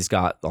why he's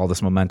got all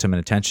this momentum and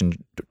attention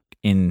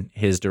in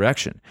his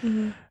direction.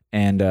 Mm-hmm.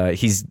 And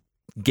he's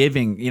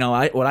giving.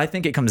 What I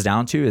think it comes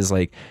down to is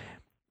like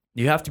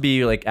you have to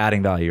be like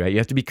adding value, right? You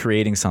have to be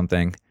creating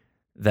something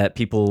that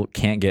people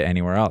can't get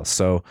anywhere else.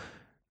 So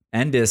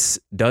Endis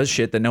does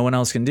shit that no one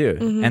else can do.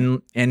 Mm-hmm.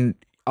 And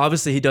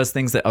obviously he does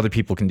things that other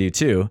people can do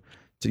too,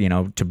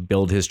 to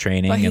build his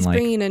training. But he's and like,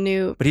 bringing a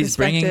new but he's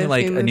bringing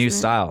like a new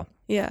style.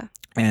 Yeah.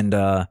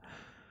 And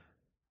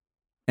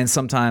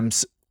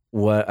sometimes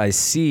what I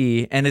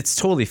see, and it's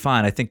totally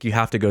fine. I think you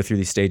have to go through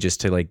these stages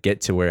to like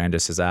get to where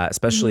Endis is at,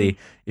 especially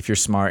if you're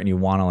smart and you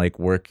want to like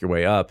work your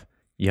way up,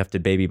 you have to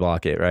baby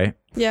block it. Right.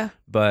 Yeah.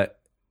 But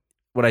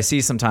what I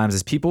see sometimes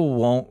is people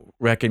won't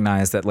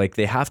recognize that like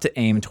they have to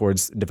aim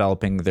towards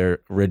developing their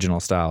original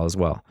style as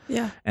well.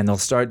 Yeah. And they'll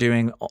start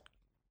doing,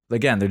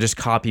 again, they're just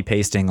copy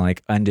pasting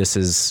like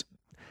Endis's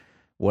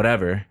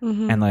whatever.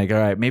 Mm-hmm. And like, all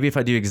right, maybe if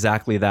I do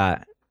exactly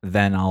that,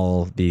 then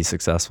I'll be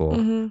successful.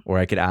 Mm-hmm. Or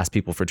I could ask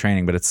people for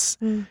training, but it's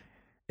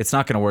it's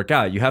not going to work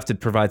out. You have to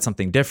provide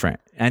something different.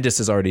 Endis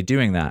is already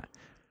doing that.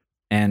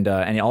 And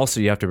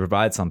also you have to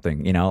provide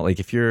something, you know, like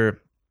if you're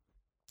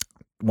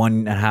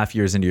 1.5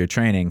 years into your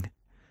training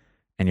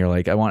and you're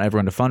like, I want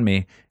everyone to fund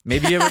me.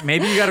 Maybe you got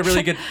a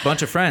really good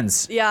bunch of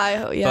friends. But I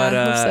hope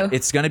so.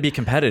 It's going to be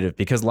competitive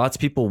because lots of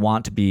people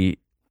want to be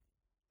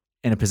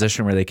in a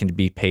position where they can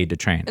be paid to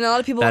train. And a lot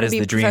of people want to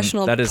be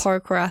professional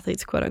parkour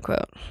athletes, quote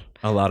unquote.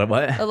 A lot of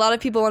what? A lot of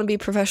people want to be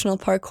professional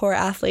parkour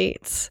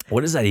athletes.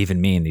 What does that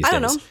even mean these days? I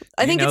don't know.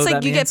 I think it's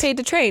like you get paid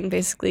to train,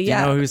 basically. Do you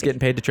know who's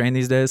getting paid to train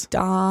these days?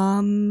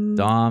 Dom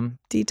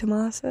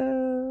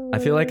DiTomaso. I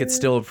feel like it's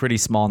still a pretty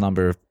small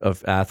number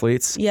of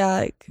athletes.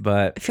 Yeah.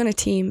 But if you're on a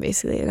team,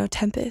 basically, you know,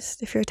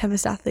 Tempest. If you're a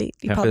Tempest athlete,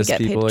 you probably get paid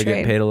to train. People are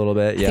getting paid a little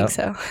bit. Yeah. I think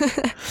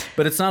so.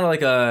 But it's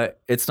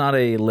not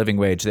a living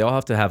wage. They all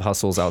have to have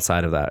hustles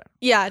outside of that.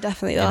 Yeah,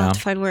 definitely. They'll have to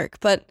find work.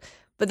 But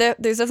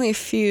there's definitely a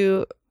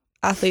few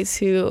athletes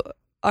who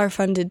are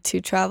funded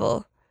to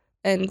travel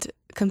and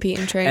compete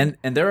and train.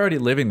 And they're already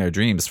living their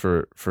dreams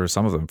for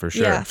some of them, for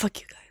sure. Yeah,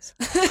 fuck you guys.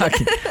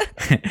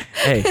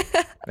 hey,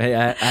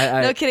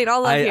 I no kidding,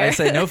 all love here. I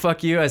say no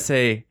fuck you, I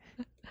say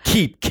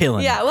keep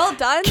killing Yeah, well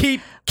done.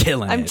 Keep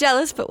killing I'm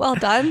jealous, but well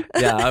done.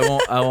 Yeah,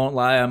 I won't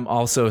lie, I'm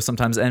also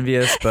sometimes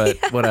envious, but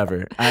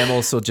whatever. I'm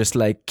also just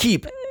like,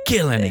 keep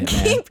killing it,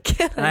 man. Keep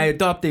killing it. And I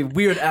adopt a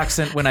weird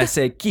accent when I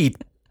say keep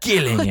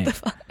killing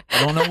it.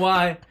 I don't know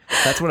why.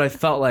 That's what I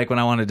felt like when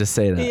I wanted to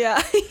say that.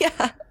 Yeah,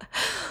 yeah.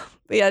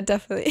 But yeah,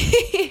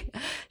 definitely.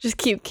 Just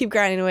keep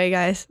grinding away,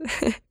 guys.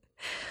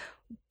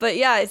 But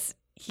yeah,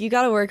 you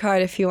got to work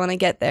hard if you want to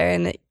get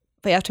there,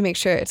 but you have to make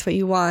sure it's what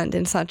you want,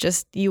 and it's not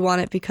just you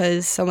want it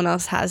because someone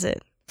else has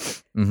it.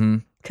 Mm-hmm.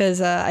 Because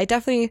I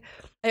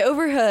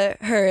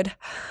overheard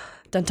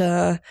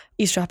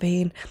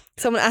eavesdropping,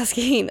 someone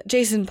asking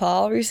Jason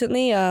Paul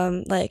recently,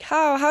 like,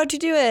 how'd you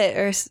do it,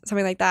 or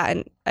something like that,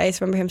 and I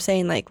just remember him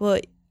saying like, well,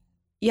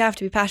 you have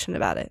to be passionate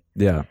about it.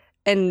 Yeah.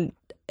 And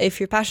if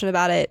you're passionate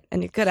about it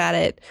and you're good at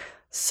it,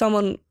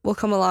 someone will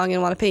come along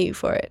and want to pay you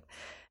for it.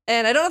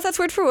 And I don't know if that's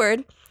word for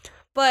word,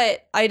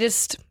 but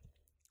that's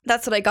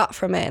what I got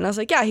from it. And I was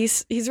like, yeah,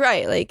 he's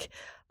right. Like,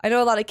 I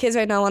know a lot of kids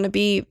right now want to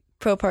be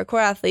pro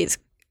parkour athletes.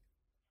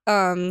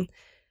 And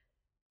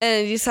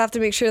you just have to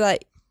make sure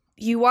that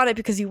you want it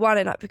because you want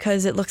it, not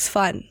because it looks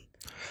fun.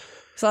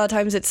 Because a lot of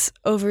times it's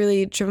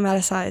overly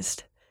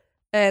dramatized,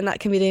 and that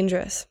can be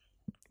dangerous.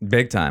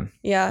 Big time.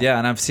 Yeah. Yeah,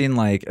 and I've seen,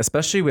 like,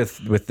 especially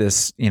with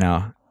this, you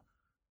know,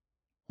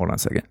 hold on a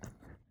second.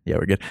 Yeah,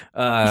 we're good.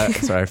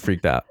 Sorry, I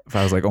freaked out. If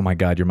I was like, oh my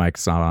God, your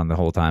mic's not on the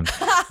whole time.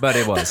 But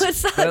it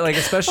was. But like,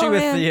 especially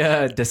with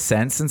the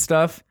descents and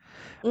stuff,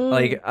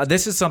 like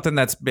this is something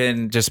that's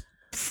been just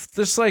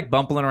like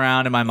bumping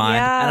around in my mind.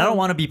 Yeah. And I don't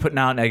want to be putting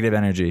out negative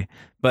energy,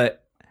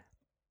 but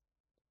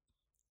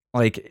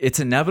like, it's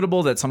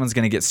inevitable that someone's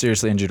going to get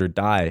seriously injured or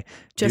die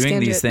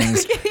doing these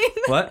things.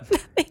 What?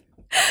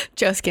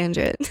 Joe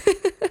Scandrett.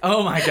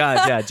 Oh my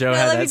God, yeah, Joe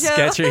had that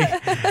sketchy.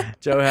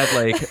 Joe had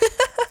like,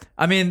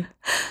 I mean,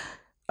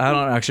 I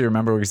don't actually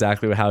remember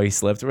exactly how he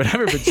slipped or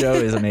whatever, but Joe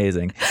is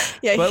amazing.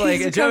 Yeah, but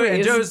like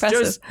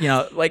Joe's, you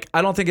know, like,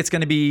 I don't think it's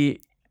going to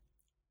be.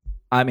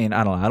 I mean,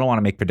 I don't know. I don't want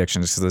to make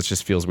predictions because it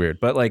just feels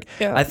weird. But like,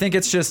 I think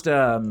it's just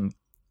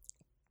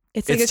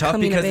it's tough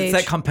because it's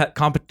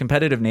that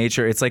competitive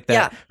nature. It's like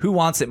that. Yeah. Who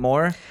wants it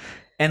more?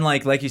 And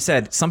like you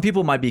said, some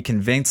people might be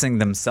convincing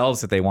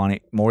themselves that they want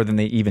it more than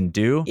they even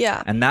do.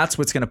 Yeah. And that's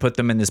what's going to put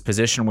them in this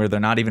position where they're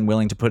not even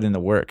willing to put in the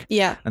work.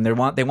 Yeah. And they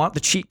want the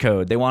cheat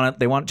code. They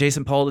want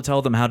Jason Paul to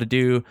tell them how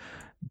to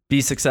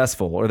be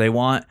successful, or they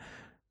want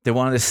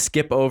to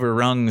skip over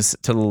rungs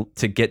to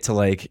get to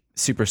like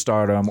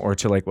superstardom or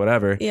to like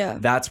whatever. Yeah.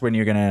 That's when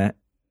you're gonna,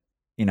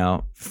 you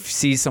know,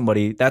 see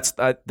somebody.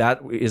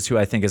 That is who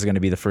I think is going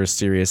to be the first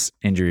serious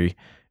injury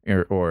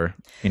or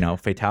you know,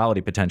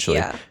 fatality potentially.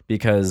 Yeah.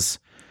 Because,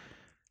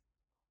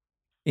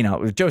 you know,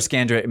 with Joe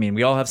Scandrett, I mean,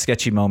 we all have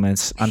sketchy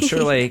moments. I'm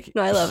sure, like,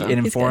 no, I love him. It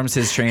informs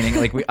his training.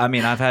 Like,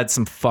 I've had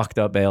some fucked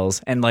up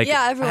bails, and like,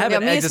 yeah, everyone, I have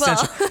an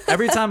existential.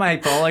 Every time I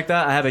fall like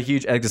that, I have a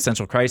huge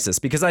existential crisis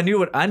because I know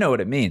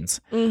what it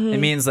means. Mm-hmm. It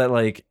means that,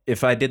 like,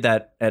 if I did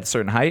that at a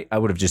certain height, I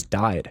would have just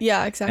died.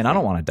 Yeah, exactly. And I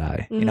don't want to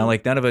die. Mm-hmm. You know,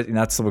 like, none of it. And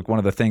that's like one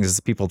of the things is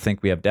people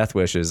think we have death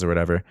wishes or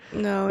whatever.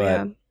 No,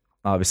 but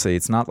obviously,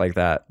 it's not like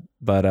that.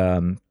 But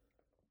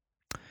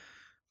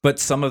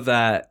some of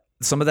that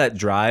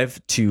drive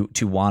to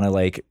want to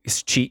like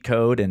cheat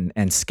code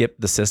and skip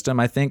the system,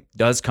 I think,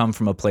 does come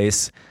from a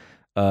place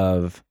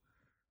of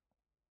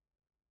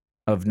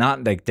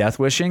not like death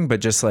wishing, but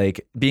just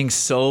like being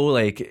so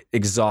like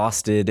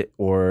exhausted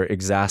or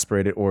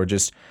exasperated, or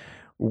just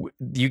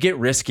you get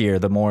riskier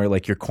the more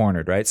like you're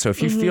cornered, right? So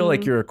if you feel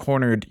like you're a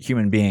cornered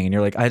human being and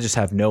you're like, I just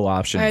have no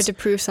options, I had to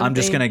prove something, I'm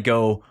just gonna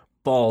go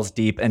balls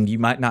deep, and you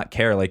might not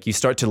care. Like, you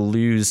start to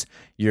lose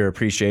your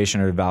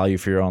appreciation or value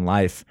for your own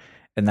life.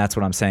 And that's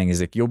what I'm saying is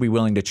like, you'll be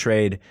willing to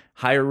trade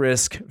higher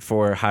risk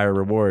for higher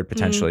reward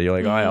potentially. You're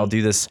like, all right, I'll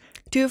do this.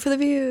 Do it for the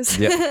views.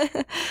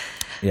 Yep.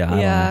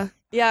 Yeah.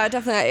 Yeah,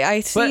 definitely.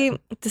 I see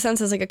descents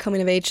as like a coming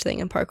of age thing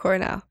in parkour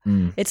now.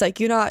 It's like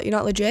you're not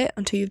legit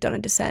until you've done a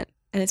descent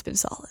and it's been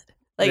solid.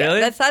 Like Really?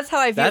 that's how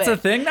I view That's it. a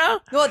thing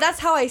now? Well, that's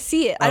how I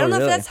see it. I Oh, don't know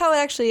really? if that's how it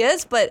actually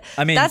is, but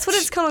I mean, that's what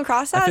it's come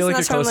across as. I feel like and you're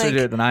that's why I'm closer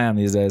to it than I am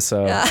these days,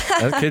 so Yeah.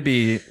 that could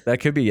be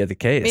the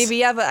case. maybe,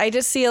 yeah, but I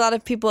just see a lot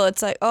of people,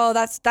 it's like, oh,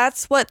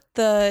 that's what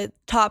the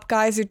top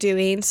guys are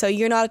doing, so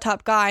you're not a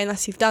top guy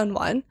unless you've done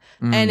one.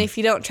 And if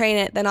you don't train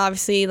it, then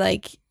obviously,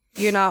 like,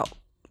 you're not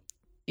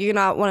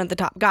one of the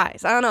top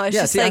guys. I don't know. It's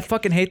Yeah, just see, I like,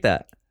 fucking hate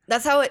that.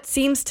 that's how it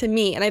seems to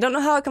me. And I don't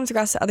know how it comes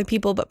across to other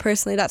people, but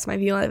personally, that's my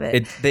view of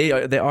it. They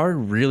are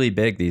really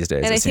big these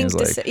days, And it I think,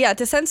 seems like.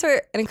 descents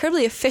are an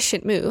incredibly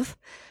efficient move.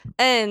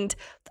 And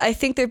I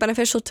think they're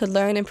beneficial to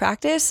learn and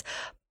practice,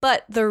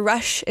 but the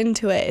rush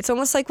into it, it's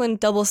almost like when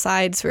double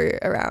sides were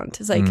around.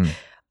 It's like,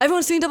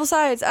 everyone's doing double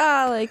sides.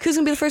 Like, who's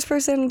going to be the first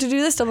person to do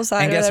this double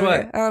side? And or guess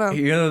whatever? what? I don't know.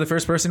 You know who the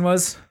first person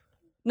was?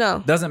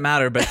 No. Doesn't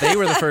matter, but they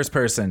were the first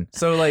person.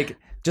 So like,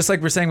 just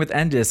like we're saying with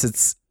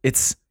Endis,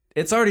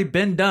 it's already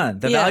been done.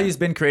 The Yeah. value's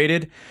been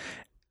created.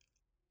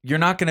 You're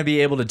not going to be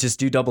able to just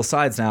do double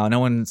sides now.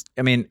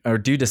 Or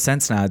do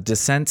descents now.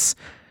 Descents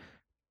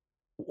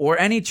or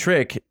any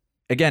trick,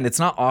 again, it's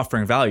not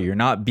offering value. You're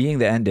not being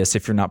the Endis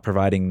if you're not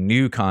providing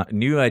new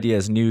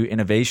ideas, new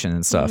innovation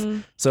and stuff.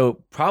 Mm-hmm.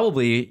 So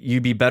probably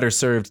you'd be better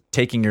served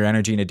taking your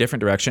energy in a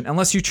different direction,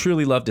 unless you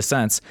truly love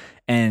descents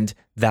and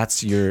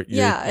that's your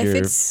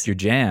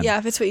jam. Yeah,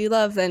 if it's what you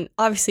love, then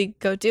obviously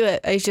go do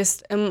it. I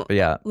just am But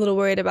yeah, a little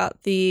worried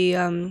about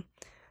the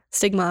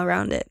stigma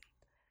around it.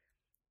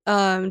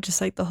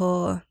 Just like the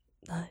whole,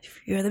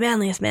 you're the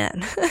manliest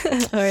man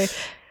or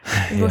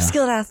Yeah. most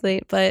skilled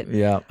athlete. But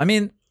yeah. I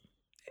mean,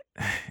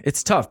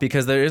 it's tough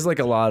because there is like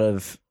a lot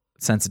of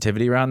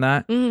sensitivity around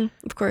that.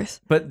 of course.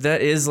 But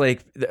that is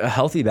like a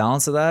healthy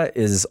balance of that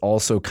is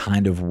also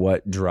kind of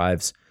what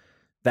drives.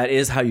 That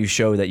is how you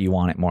show that you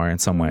want it more in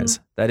some ways.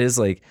 That is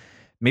like,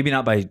 maybe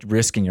not by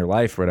risking your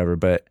life or whatever,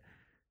 but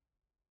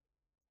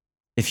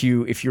if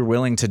you're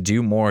willing to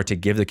do more to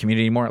give the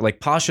community more, like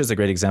Pasha is a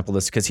great example of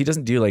this because he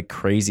doesn't do like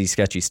crazy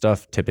sketchy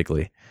stuff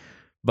typically,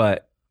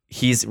 but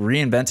he's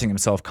reinventing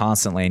himself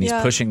constantly and he's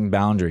pushing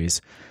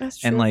boundaries. That's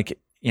true. And like,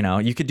 you know,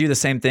 you could do the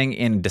same thing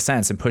in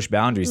descents and push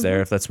boundaries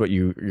there if that's what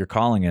your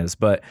calling is.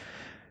 But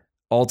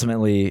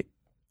ultimately,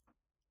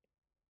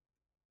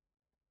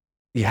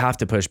 you have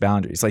to push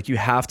boundaries. Like you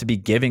have to be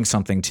giving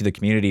something to the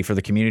community for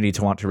the community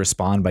to want to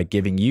respond by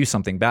giving you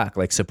something back,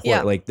 like support.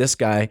 Yeah. Like this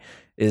guy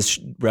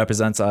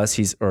represents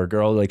us. Or a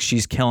girl, like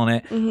she's killing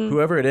it.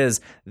 Whoever it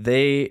is,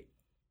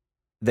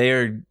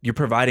 you're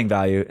providing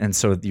value, and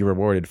so you're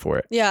rewarded for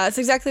it. Yeah, it's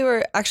exactly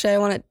where actually I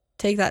want to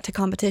take that to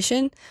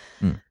competition.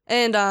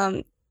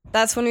 And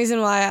that's one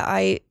reason why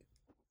I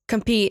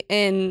compete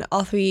in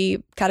all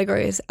three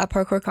categories at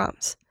parkour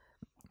comps.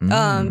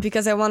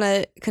 Because I want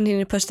to continue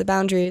to push the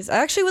boundaries. I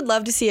actually would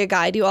love to see a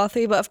guy do all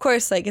three, but of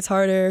course, like it's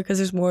harder because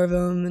there's more of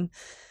them and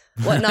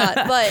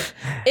whatnot. But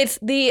it's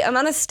the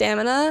amount of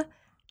stamina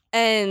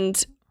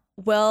and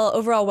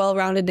overall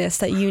well-roundedness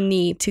that you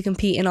need to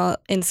compete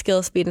in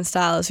skill, speed, and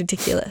style is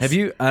ridiculous. Have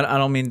you? I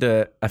don't mean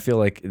to. I feel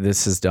like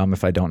this is dumb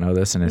if I don't know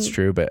this, and it's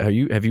true. But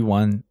have you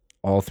won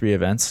all three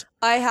events?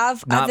 I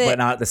have. But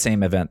not the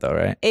same event though,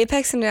 right?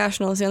 Apex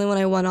International is the only one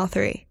I won all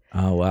three.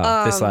 Oh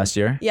wow! This last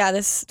year? Yeah,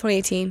 this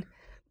 2018.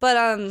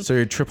 But so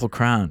you're triple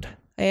crowned.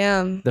 I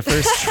am The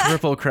first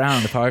triple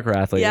crowned parkour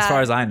athlete, as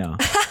far as I know.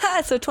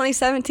 So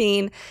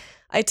 2017,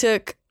 I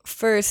took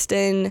first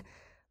in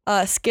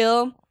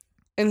skill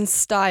and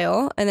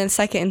style, and then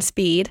second in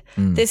speed.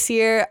 This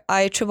year,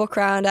 I triple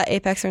crowned at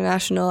Apex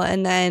International,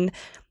 and then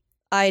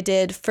I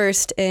did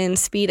first in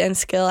speed and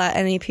skill at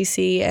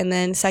NAPC, and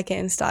then second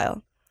in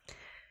style.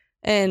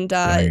 And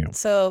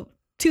so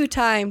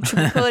 2-time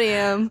triple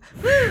podium.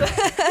 Woo!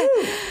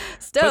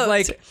 Stoked. But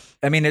like,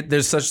 I mean,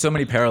 there's so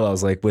many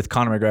parallels. Like with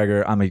Conor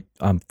McGregor,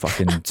 I'm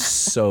fucking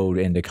so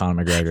into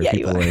Conor McGregor. Yeah,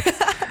 People like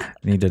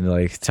need to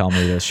like tell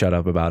me to shut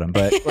up about him.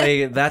 But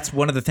like, that's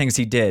one of the things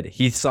he did.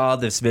 He saw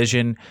this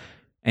vision,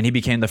 and he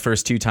became the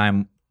first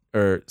 2-time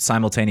or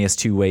simultaneous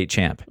 2-weight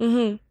champ.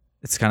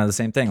 It's kind of the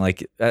same thing.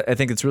 Like, I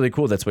think it's really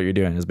cool. That's what you're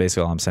doing is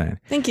basically all I'm saying.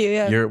 Thank you.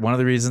 Yeah. You're one of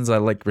the reasons I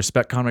like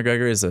respect Conor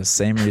McGregor is the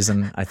same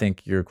reason I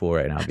think you're cool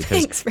right now,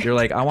 because you're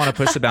like, I want to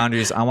push the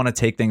boundaries. I want to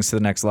take things to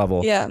the next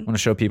level. Yeah. I want to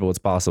show people what's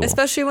possible.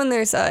 Especially when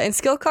there's in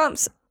skill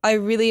comps, I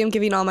really am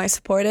giving all my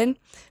support in,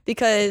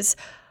 because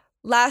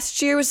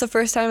last year was the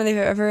first time they've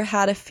ever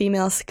had a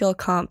female skill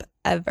comp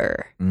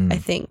ever, I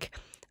think.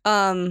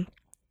 And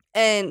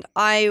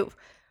I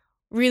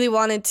really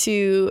wanted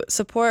to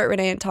support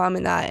Renee and Tom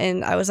in that.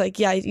 And I was like,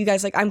 yeah, you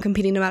guys, like, I'm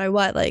competing no matter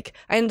what. Like,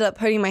 I ended up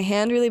hurting my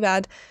hand really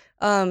bad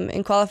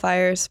in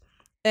qualifiers,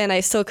 and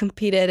I still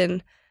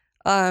competed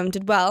and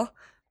did well.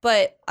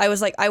 But I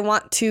was like, I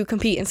want to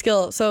compete in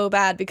skill so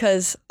bad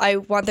because I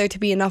want there to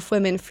be enough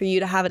women for you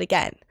to have it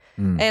again.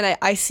 And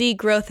I see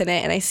growth in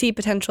it, and I see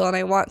potential, and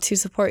I want to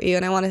support you,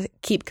 and I want to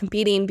keep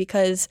competing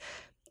because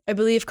I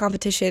believe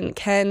competition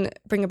can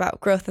bring about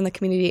growth in the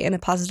community in a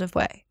positive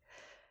way.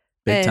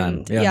 Big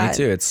time. Yeah, me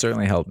too. It's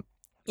certainly helped.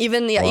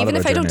 Even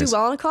if I don't do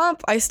well in a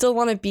comp, I still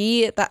want to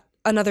be that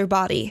another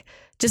body.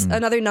 Just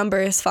another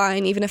number is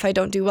fine, even if I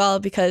don't do well,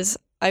 because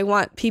I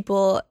want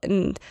people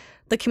and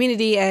the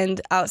community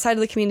and outside of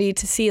the community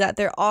to see that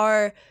there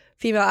are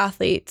female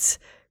athletes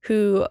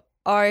who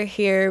are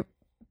here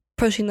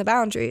pushing the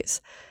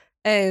boundaries.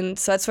 And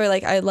so that's where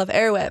like I love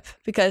Air Whip,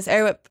 because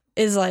Air Whip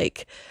is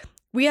like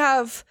we're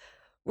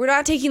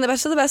not taking the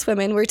best of the best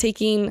women. We're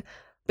taking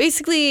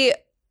basically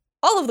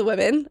all of the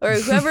women or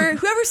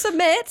whoever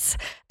submits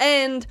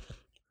and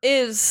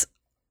is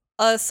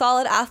a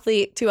solid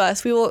athlete to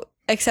us. We will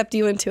accept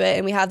you into it.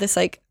 And we have this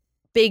like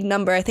big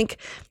number. I think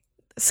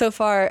so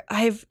far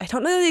I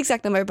don't know the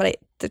exact number, but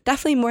there's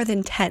definitely more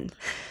than 10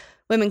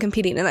 women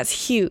competing, and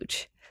that's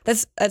huge.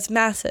 That's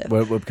massive.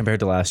 What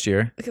compared to last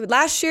year? Okay,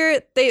 last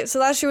year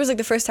last year was like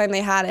the first time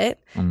they had it,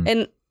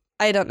 and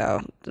I don't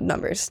know the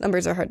numbers.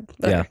 Numbers are hard.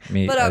 Yeah,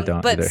 me. I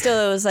don't. But either.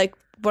 still, it was like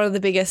one of the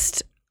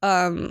biggest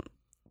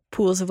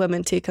pools of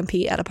women to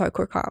compete at a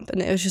parkour comp,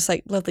 and it was just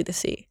like lovely to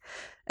see.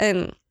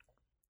 And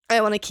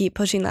I want to keep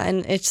pushing that,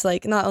 and it's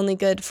like not only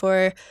good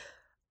for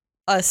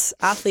us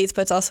athletes,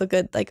 but it's also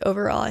good like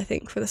overall, I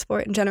think, for the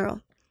sport in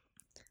general.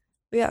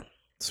 But yeah.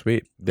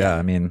 Sweet. Yeah,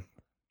 I mean,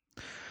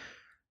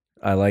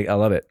 I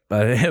love it.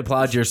 I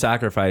applaud your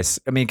sacrifice.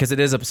 I mean, because it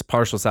is a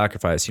partial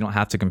sacrifice. You don't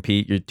have to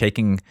compete. You're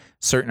taking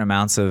certain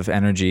amounts of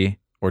energy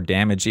or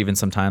damage, even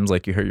sometimes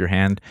like you hurt your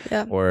hand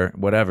or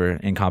whatever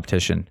in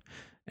competition.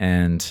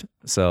 And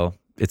so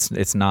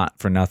it's not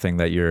for nothing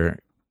that you're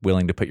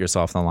willing to put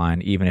yourself on the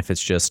line, even if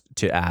it's just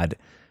to add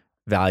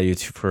value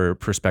for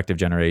prospective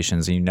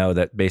generations. And you know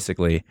that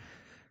basically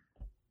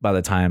by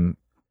the time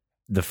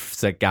the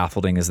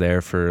scaffolding is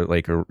there for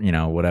like, or, you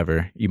know,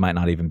 whatever, you might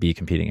not even be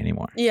competing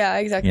anymore. Yeah,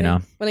 exactly. You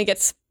know, when it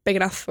gets big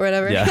enough or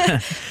whatever. Yeah.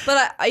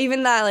 But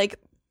even that, like,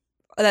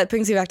 that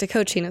brings me back to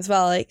coaching as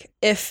well. Like,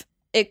 if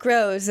it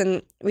grows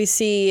and we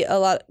see a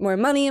lot more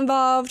money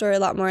involved or a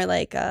lot more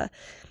like, I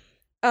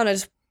don't know,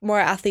 just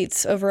more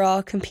athletes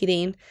overall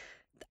competing,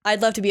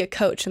 I'd love to be a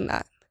coach in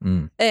that.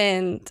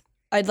 And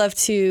I'd love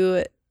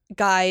to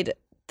guide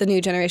the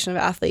new generation of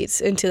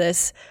athletes into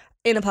this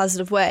in a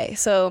positive way.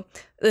 So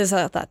there's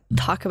that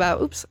talk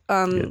about,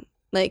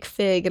 like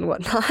FIG and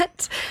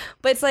whatnot.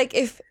 But it's like,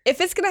 if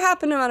it's going to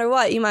happen no matter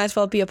what, you might as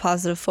well be a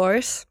positive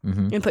force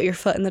and put your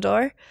foot in the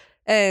door.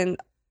 And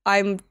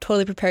I'm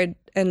totally prepared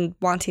and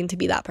wanting to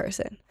be that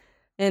person.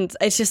 And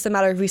it's just a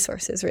matter of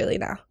resources really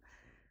now.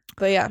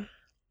 But yeah.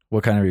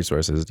 What kind of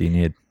resources do you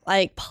need?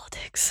 Like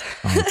politics.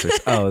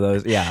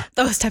 Those, yeah.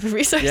 Those type of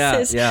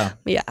resources. Yeah.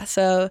 Yeah.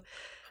 So,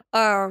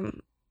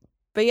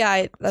 but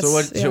yeah, that's... So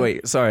what? So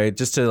wait, sorry,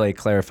 just to like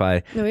clarify,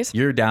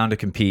 you're down to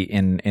compete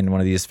in one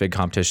of these FIG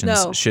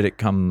competitions? No. Should it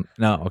come?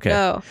 No, okay.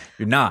 No,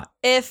 you're not.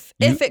 If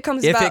it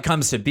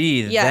comes to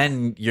be,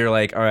 then you're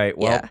like, all right,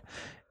 well,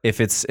 if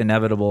it's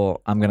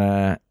inevitable, I'm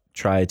gonna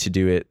try to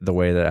do it the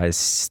way that I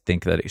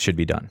think that it should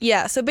be done.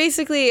 Yeah. So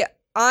basically,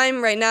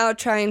 I'm right now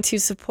trying to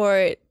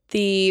support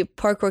the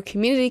parkour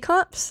community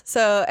comps.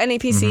 So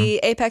NAPC,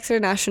 Apex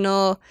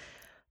International,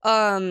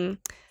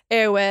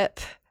 Air Whip,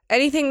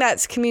 anything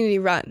that's community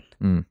run,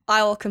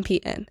 I will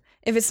compete in.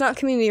 If it's not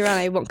community run,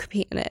 I won't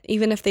compete in it.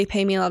 Even if they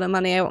pay me a lot of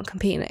money, I won't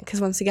compete in it. Because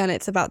once again,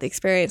 it's about the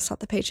experience, not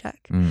the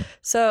paycheck.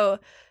 So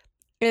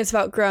it's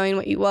about growing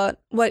what you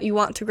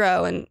want to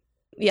grow, and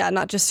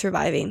not just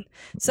surviving.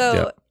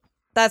 So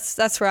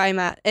that's where I'm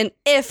at. And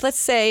if, let's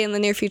say in the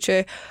near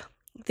future,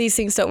 these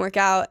things don't work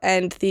out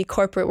and the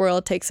corporate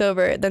world takes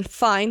over, then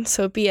fine,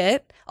 so be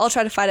it. I'll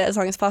try to fight it as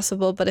long as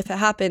possible. But if it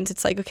happens,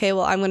 it's like, okay,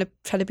 well, I'm going to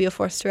try to be a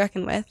force to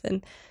reckon with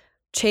and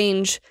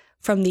change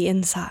from the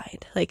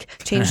inside, like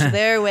change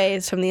their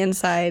ways from the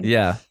inside.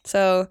 Yeah.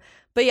 So,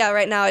 but yeah,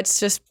 right now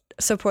it's just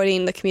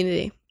supporting the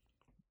community.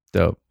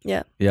 Dope.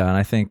 Yeah. Yeah. And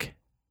I think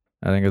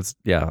it's,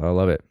 I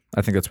love it.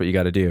 I think that's what you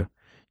got to do.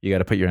 You got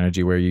to put your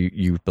energy where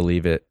you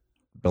believe it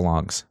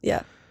belongs.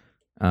 Yeah.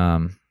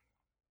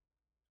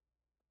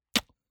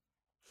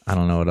 I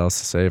don't know what else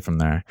to say from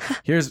there.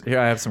 Here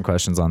I have some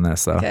questions on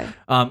this though. Okay.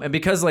 And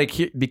because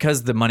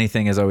the money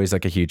thing is always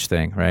like a huge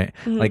thing, right?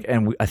 Like,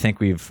 and I think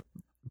we've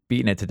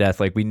beaten it to death.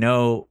 Like, we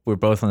know we're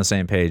both on the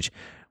same page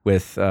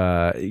with,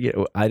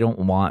 I don't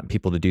want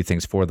people to do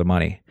things for the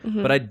money,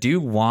 but I do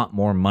want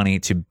more money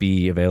to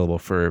be available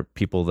for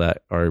people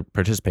that are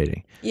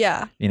participating.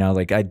 Yeah. You know,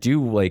 like I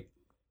do, like,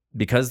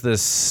 because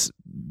this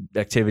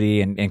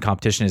activity and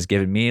competition has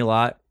given me a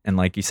lot, and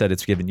like you said,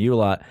 it's given you a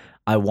lot,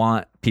 I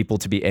want people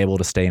to be able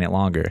to stay in it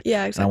longer.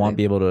 Yeah, exactly. And I want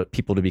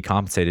people to be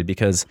compensated,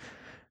 because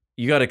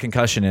you got a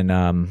concussion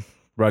in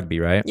rugby,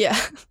 right? Yeah.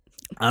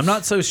 I'm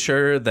not so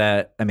sure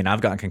that, I mean,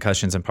 I've gotten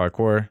concussions in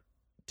parkour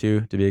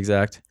too, to be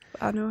exact.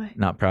 Wow, no way.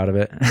 Not proud of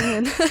it.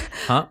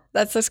 Huh?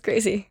 That's just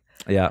crazy.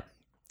 Yeah.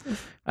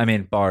 I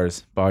mean,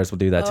 bars will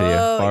do that to you.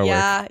 Bar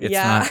work.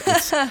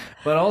 It's not,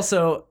 but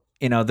also,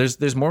 you know,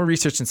 there's more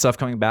research and stuff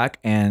coming back,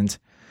 and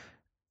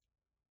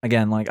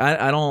again, like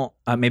I don't,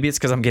 maybe it's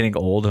because I'm getting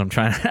old and I'm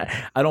trying to,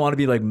 I don't want to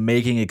be like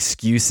making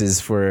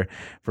excuses for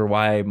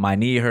why my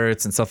knee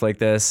hurts and stuff like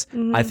this.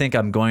 I think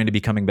I'm going to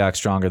be coming back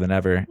stronger than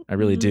ever. I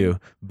really do.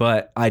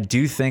 But I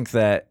do think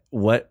that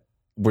what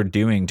we're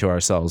doing to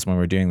ourselves when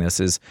we're doing this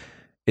is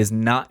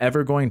not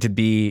ever going to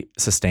be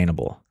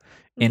sustainable.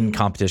 in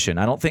competition.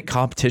 I don't think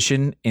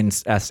competition in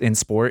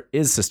sport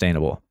is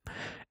sustainable.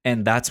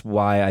 And that's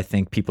why I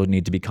think people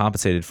need to be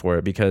compensated for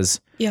it,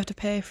 because you have to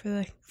pay for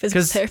the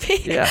physical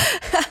therapy. Yeah.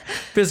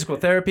 Physical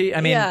therapy.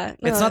 I mean,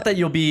 it's not that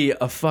you'll be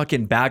a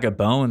fucking bag of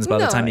bones by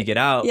the time you get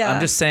out. Yeah. I'm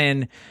just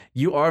saying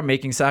you are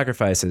making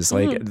sacrifices.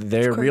 Like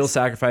they're real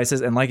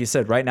sacrifices. And like you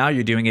said, right now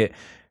you're doing it,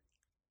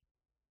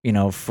 you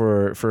know,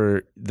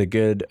 for the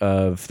good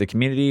of the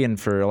community and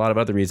for a lot of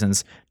other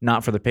reasons,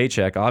 not for the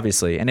paycheck,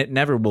 obviously. And it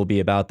never will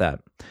be about that.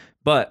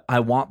 But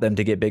I want them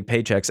to get big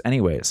paychecks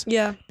anyways.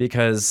 Yeah.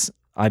 Because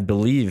I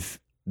believe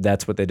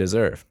that's what they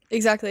deserve.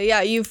 Exactly.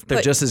 Yeah.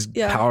 They're just as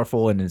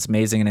powerful and it's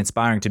amazing and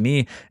inspiring to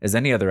me as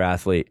any other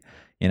athlete,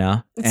 you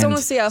know? It's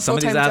almost a some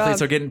of these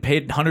athletes are getting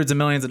paid hundreds of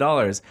millions of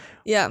dollars.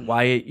 Yeah.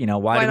 Why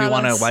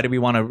do we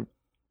want to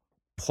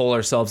pull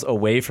ourselves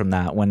away from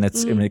that when I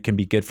mean, it can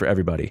be good for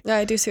everybody? Yeah,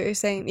 I do see what you're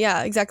saying.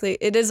 Yeah, exactly.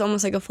 It is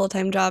almost like a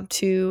full-time job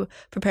to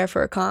prepare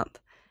for a comp.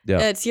 Yeah.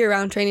 It's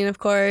year-round training, of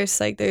course.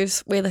 Like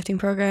there's weightlifting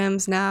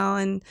programs now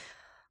and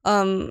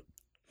all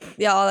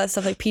that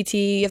stuff like PT.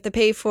 You have to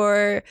pay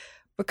for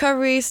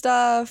recovery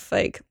stuff,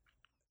 like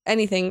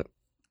anything.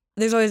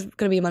 There's always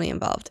going to be money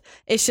involved.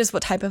 It's just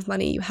what type of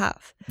money you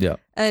have. Yeah.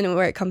 And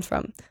where it comes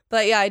from.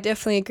 But yeah, I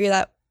definitely agree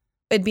that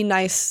it'd be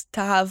nice to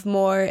have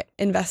more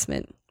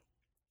investment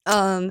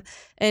and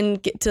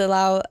to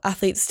allow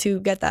athletes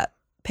to get that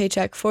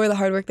paycheck for the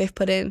hard work they've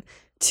put in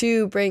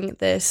to bring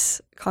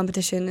this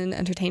competition and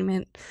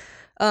entertainment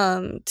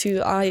to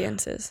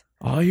audiences.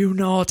 Are you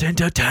not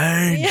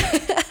entertained?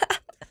 Yeah.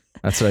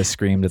 That's what I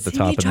screamed at the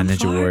top of the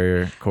Ninja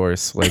Warrior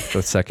course, like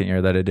the second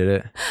year that I did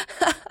it.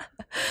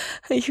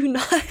 Are you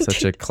not?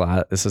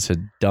 It's such a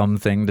dumb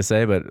thing to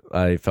say, but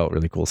I felt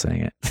really cool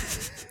saying it.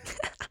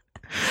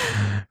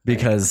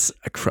 Because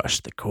I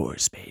crushed the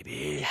course,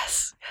 baby.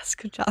 Yes,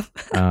 good job.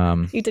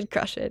 You did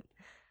crush it.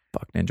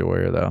 Fuck Ninja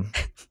Warrior though.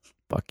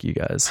 Fuck you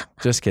guys.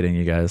 Just kidding,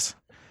 you guys.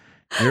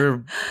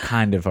 You're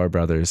kind of our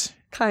brothers.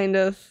 Kind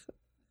of.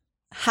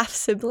 Half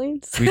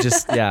siblings.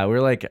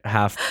 We're like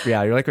half.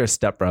 Yeah, you're like our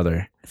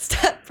stepbrother.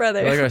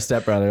 Stepbrother. You're like our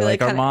stepbrother.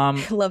 Like our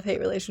mom. Love-hate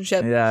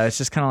relationship. Yeah, it's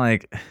just kind of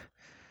like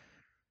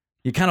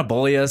you kind of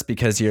bully us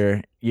because you're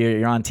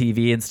on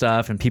TV and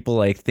stuff, and people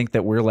like think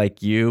that we're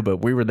like you, but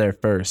we were there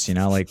first. You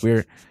know, like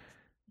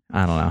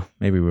I don't know.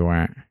 Maybe we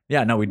weren't.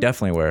 Yeah, no, we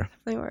definitely were.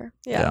 Definitely were.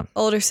 Yeah.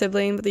 Older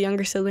sibling, but the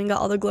younger sibling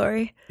got all the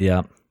glory.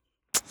 Yeah.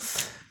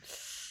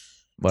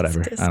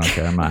 Whatever. I don't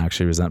care. I'm not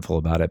actually resentful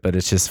about it, but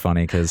it's just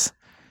funny because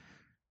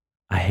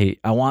I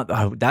want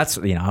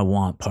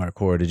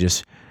parkour to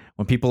just,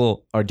 when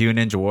people are doing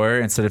Ninja Warrior,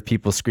 instead of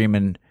people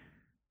screaming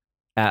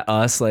at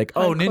us like,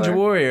 oh, Ninja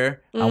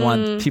Warrior, I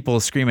want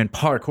people screaming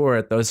parkour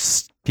at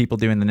those people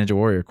doing the Ninja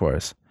Warrior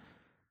course.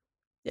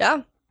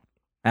 Yeah.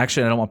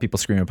 Actually, I don't want people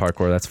screaming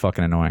parkour. That's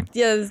fucking annoying.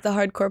 Yeah, it's the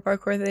hardcore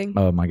parkour thing.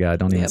 Oh my God,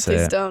 don't even say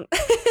please it. Don't.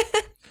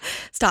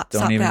 Stop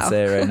even now.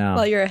 Say it right now.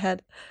 While you're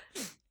ahead.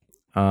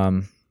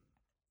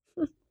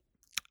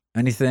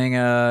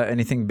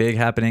 Anything big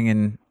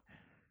happening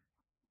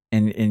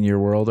in your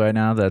world right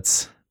now?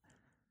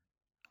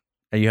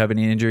 Are you having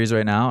any injuries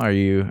right now? Are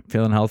you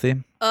feeling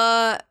healthy?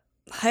 I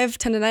have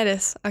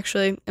tendonitis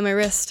actually in my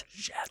wrist.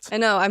 Shit. I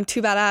know, I'm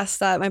too badass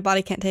that my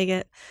body can't take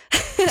it.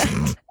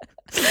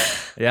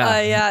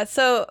 Yeah.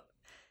 So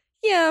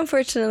yeah,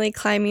 unfortunately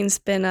climbing's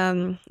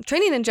been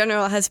training in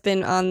general has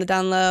been on the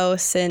down low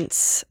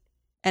since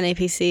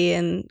NAPC,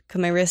 and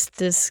cause my wrist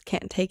just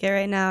can't take it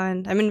right now,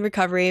 and I'm in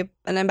recovery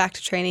and I'm back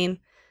to training.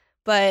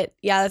 But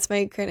yeah, that's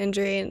my current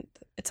injury and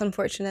it's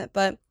unfortunate,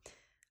 but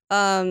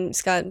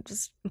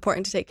it's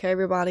important to take care of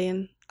your body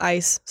and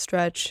ice,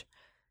 stretch,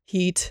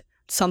 heat,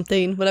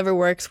 something, whatever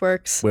works.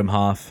 Wim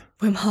Hof.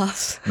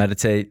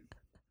 Meditate.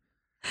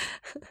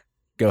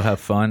 Go have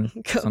fun.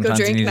 Go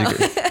drink now.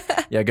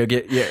 Go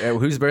get. Yeah,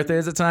 whose birthday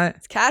is it tonight?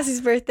 It's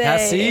Cassie's birthday.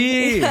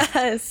 Cassie.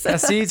 Yes.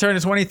 Cassie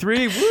turning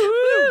 23. Woo!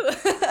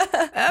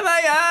 Oh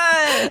my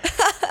God.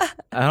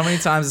 How many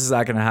times is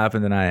that going to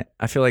happen tonight?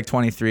 I feel like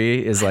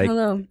 23 is like. I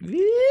don't know.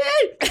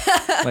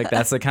 Like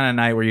that's the kind of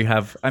night where you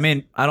have. I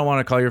mean, I don't want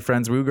to call your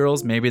friends woo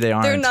girls. Maybe they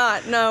aren't. They're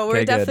not. No,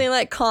 we're definitely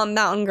like calm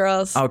mountain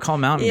girls. Oh,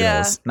 calm mountain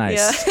girls. Much.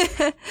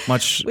 Yeah.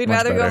 We'd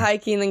rather better. go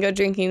hiking than go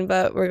drinking,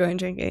 but we're going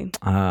drinking.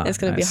 It's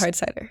going to be hard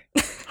cider.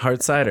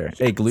 Hard cider. Yes.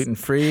 Hey, gluten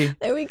free.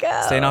 There we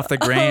go. Staying off the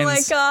grains. Oh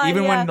my God.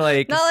 Even when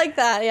like. Not like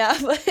that. Yeah.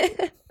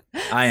 But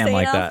I am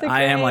like that.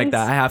 I am like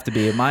that. I have to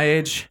be. At my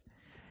age,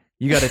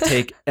 you got to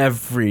take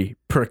every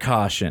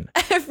precaution.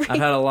 I've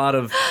had a lot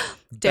of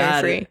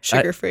dairy-free,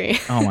 sugar-free.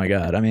 Oh my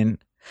God. I mean,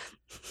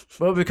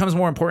 well, it becomes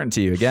more important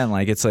to you. Again,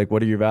 like it's like,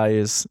 what are your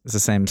values? It's the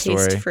same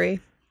story. Taste-free.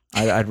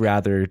 I'd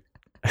rather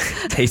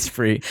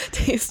taste-free.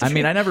 Taste-free. I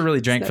mean, I never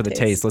really drank for the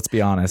taste. Let's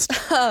be honest.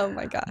 Oh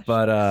my gosh.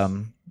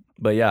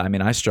 But yeah, I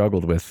mean, I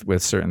struggled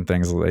with certain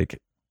things like,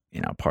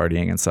 you know,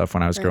 partying and stuff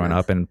when I was growing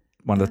up. And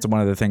one of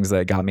the things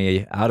that got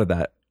me out of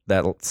that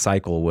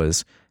cycle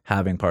was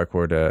having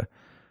parkour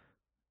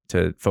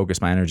to focus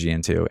my energy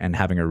into and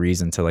having a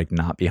reason to like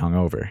not be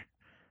hungover,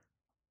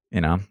 you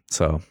know?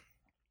 So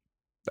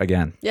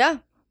again. Yeah.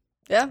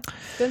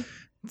 Good.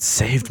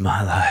 Saved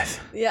my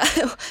life. Yeah.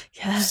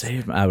 Yes.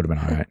 I would have been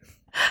all right.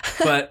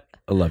 But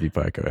I love you,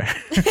 Parker.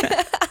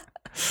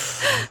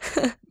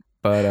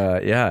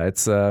 But yeah,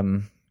 it's I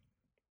don't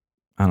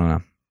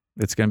know.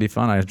 It's gonna be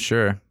fun, I'm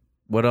sure.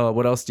 What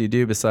else do you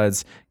do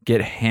besides get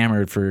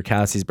hammered for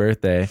Cassie's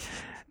birthday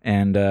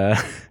and train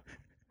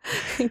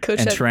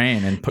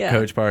and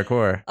coach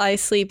parkour? I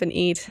sleep and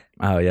eat.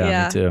 Oh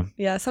yeah, me too.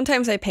 Yeah,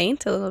 sometimes I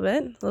paint a little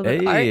bit of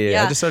art.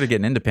 I just started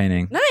getting into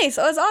painting. Nice.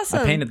 Oh, that's awesome.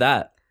 I painted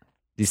that.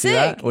 Do you see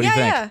that? What do you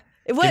think? Yeah.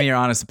 Give me your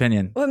honest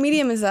opinion. What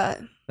medium is that?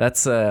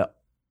 That's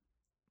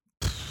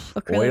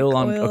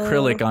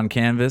acrylic on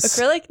canvas.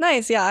 Acrylic?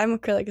 Nice. Yeah, I'm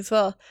acrylic as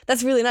well.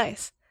 That's really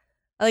nice.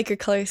 I like your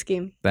color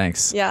scheme.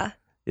 Thanks. Yeah.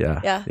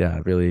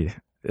 Really,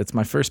 it's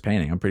my first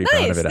painting. I'm pretty nice.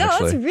 proud of it,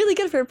 actually. That's really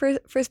good for a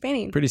first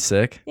painting. Pretty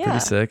sick. Yeah. Pretty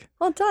sick.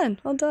 Well done.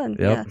 Yep.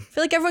 Yeah. I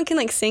feel like everyone can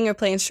like sing or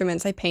play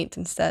instruments. I paint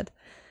instead.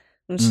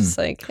 It's just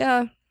like,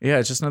 yeah. Yeah,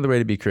 it's just another way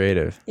to be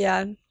creative.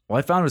 Yeah. What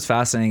I found was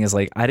fascinating is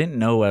like, I didn't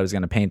know I was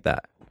going to paint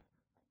that.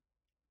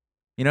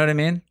 You know what I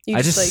mean?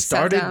 I just like,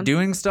 started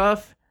doing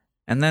stuff,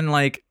 and then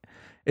like,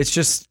 it's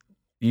just,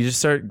 you just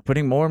start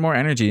putting more and more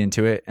energy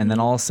into it, and then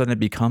all of a sudden it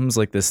becomes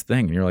like this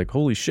thing, and you're like,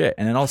 holy shit.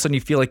 And then all of a sudden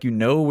you feel like you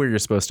know where you're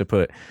supposed to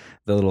put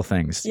the little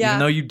things, even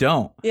though you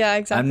don't. Yeah,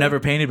 exactly. I've never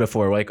painted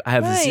before. Like, I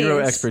have zero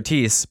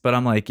expertise, but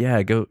I'm like,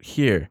 yeah, go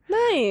here.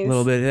 Nice. A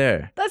little bit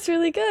there. That's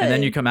really good. And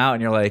then you come out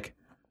and you're like,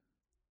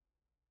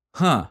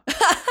 huh.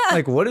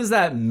 Like, what does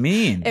that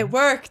mean? It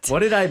worked. What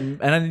did and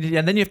then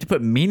you have to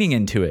put meaning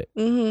into it.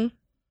 Mm-hmm.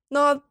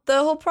 No, the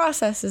whole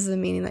process is the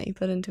meaning that you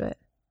put into it.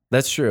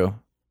 That's true.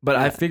 But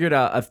I figured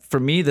out, for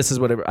me, this is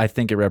what I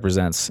think it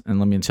represents. And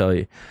let me tell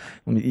you,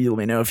 let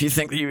me know if you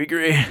think that you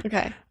agree.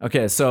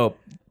 Okay, so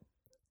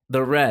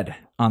the red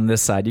on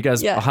this side, you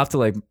guys, I'll have to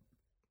like,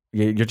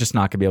 you're just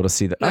not going to be able to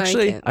see that. No,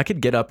 actually, I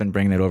could get up and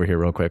bring that over here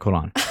real quick. Hold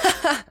on.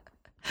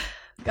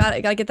 Got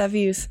it. Got to get that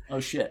views. Oh,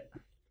 shit.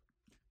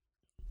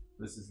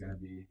 This is going to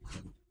be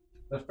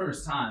the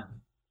first time.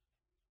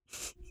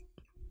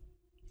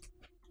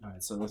 All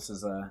right, so this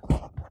is,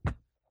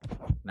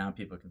 now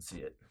people can see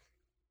it.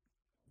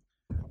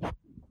 All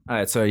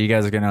right, so you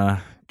guys are going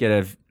to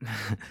get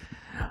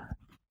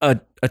a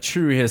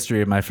true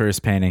history of my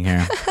first painting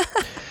here.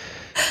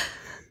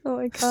 Oh,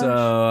 my gosh.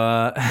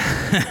 So,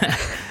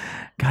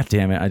 God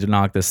damn it, I just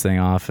knocked this thing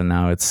off, and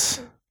now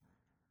it's,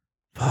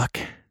 fuck,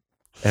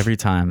 every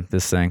time,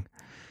 this thing.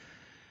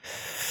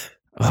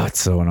 Oh, it's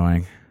so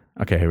annoying.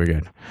 Okay, here we go.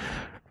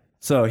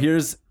 So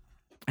here's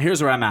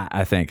where I'm at,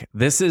 I think.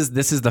 This is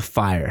the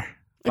fire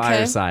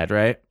side,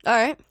 right? All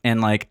right.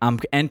 And like, I'm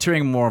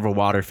entering more of a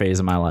water phase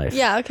of my life.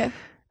 Yeah, okay.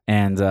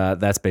 And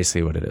that's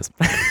basically what it is.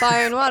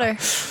 Fire and water.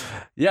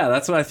 Yeah,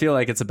 that's what I feel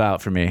like it's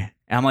about for me.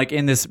 I'm like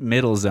in this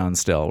middle zone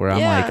still, where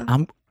I'm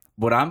like,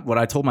 what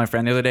I told my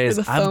friend the other day is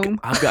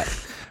I've got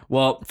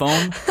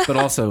foam, but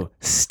also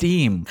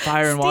steam,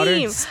 fire and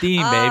water,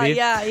 steam, baby.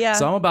 Yeah.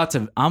 So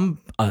I'm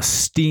a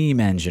steam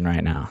engine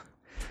right now.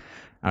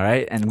 All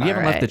right, and we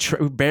haven't left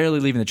we're barely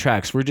leaving the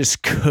tracks. We're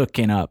just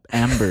cooking up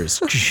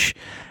embers,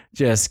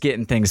 just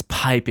getting things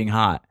piping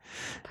hot.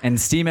 And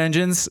steam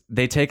engines,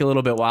 they take a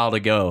little bit while to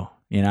go.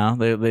 You know,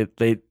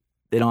 they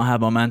don't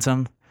have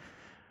momentum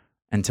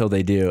until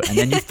they do, and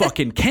then you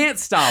fucking can't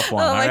stop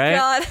one. Oh my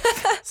God.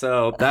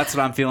 So that's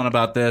what I'm feeling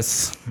about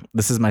this.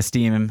 This is my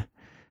steam.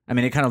 I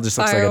mean, it kind of just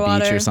looks like a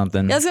beach or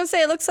something. Yeah, I was gonna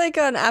say it looks like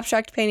an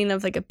abstract painting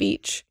of like a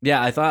beach. Yeah,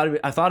 I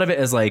thought of it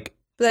as like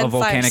a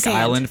volcanic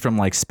island from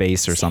like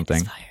space or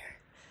something.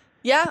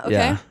 Yeah. Okay.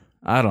 Yeah,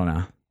 I don't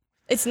know.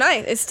 It's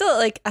nice. It's still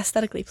like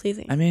aesthetically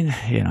pleasing. I mean,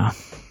 you know,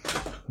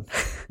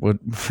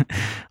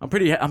 I'm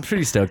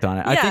pretty stoked on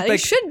it. Yeah, I think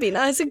it should be.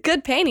 No, it's a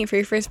good painting for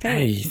your first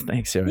painting. Hey,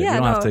 thanks, Joey. Yeah, you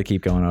don't have to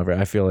keep going over it.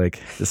 I feel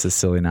like this is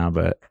silly now,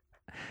 but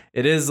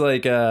it is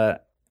like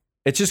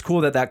it's just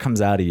cool that comes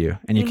out of you,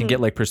 and you can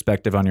get like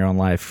perspective on your own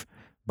life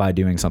by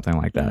doing something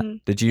like that.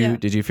 Did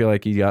you feel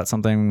like you got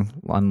something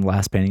on the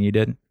last painting you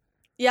did?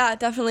 Yeah,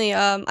 definitely.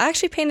 I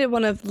actually painted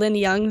one of Lynn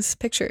Young's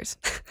pictures.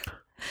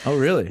 Oh,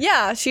 really?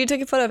 Yeah, she took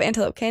a photo of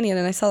Antelope Canyon,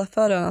 and I saw the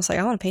photo, and I was like,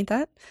 I want to paint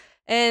that.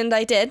 And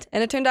I did,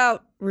 and it turned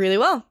out really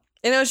well.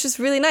 And it was just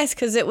really nice,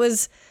 because it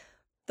was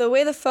the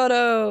way the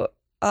photo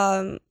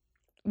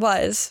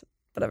was,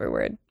 whatever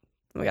word,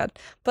 oh my God.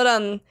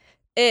 But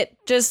it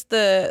just,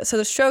 the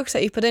strokes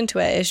that you put into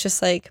it is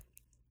just like,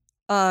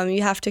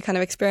 you have to kind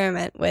of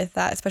experiment with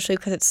that, especially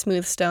because it's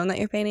smooth stone that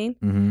you're painting.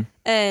 Mm-hmm.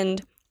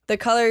 And the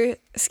color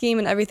scheme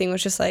and everything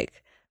was just like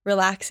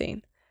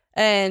relaxing.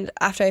 And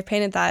after I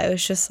painted that, it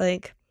was just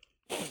like,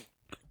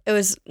 it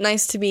was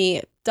nice to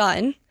be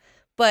done,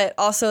 but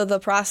also the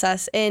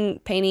process in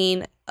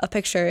painting a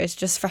picture is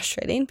just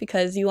frustrating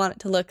because you want it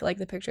to look like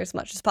the picture as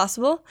much as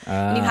possible.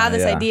 And you have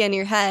this idea in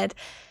your head,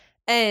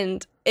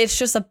 and it's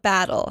just a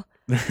battle.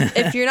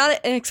 If you're not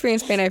an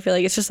experienced painter, I feel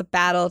like it's just a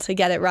battle to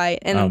get it right.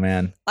 And oh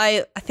man,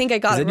 I think I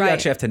got it right. You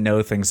actually have to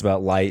know things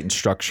about light and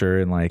structure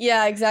and like.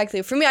 Yeah,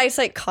 exactly. For me, I just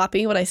like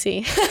copy what I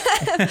see,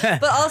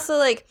 but also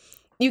like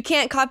you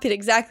can't copy it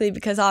exactly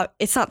because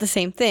it's not the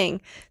same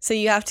thing. So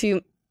you have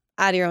to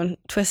add your own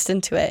twist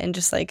into it and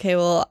just like, okay,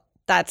 well,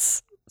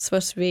 that's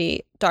supposed to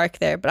be dark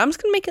there, but I'm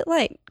just gonna make it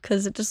light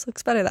because it just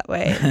looks better that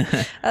way.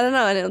 I don't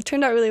know, and it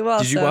turned out really well.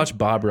 Did you watch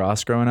Bob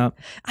Ross growing up?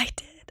 I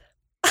did.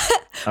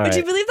 Would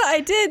you believe that I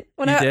did?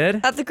 When you I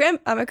did?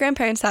 At my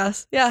grandparents'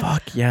 house. Yeah.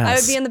 Fuck yes. I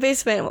would be in the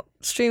basement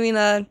streaming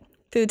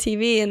through the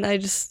TV, and I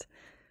just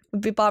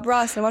would be Bob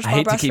Ross and watch Bob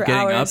Ross for hours. I hate to keep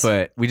getting up,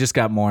 but we just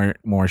got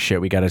more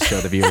shit we got to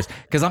show the viewers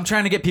because I'm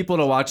trying to get people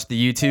to watch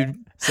the YouTube.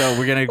 So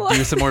we're gonna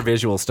do some more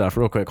visual stuff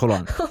real quick. Hold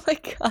on. Oh my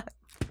god.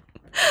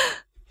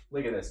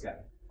 Look at this guy.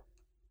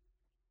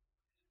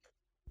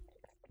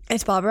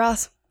 It's Bob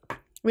Ross.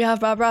 We have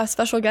Bob Ross,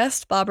 special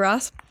guest Bob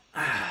Ross.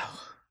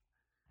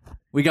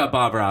 We got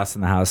Bob Ross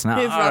in the house now.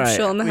 We have Rob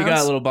Schill in the house. We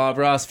got a little Bob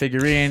Ross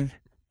figurine.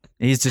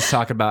 He's just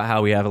talking about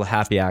how we have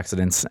happy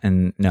accidents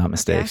and not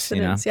mistakes.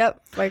 Accidents, you know?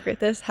 Yep. Like right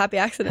this. Happy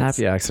accidents.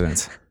 Happy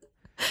accidents.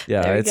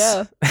 Yeah, there we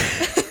go.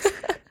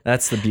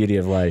 That's the beauty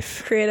of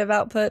life. Creative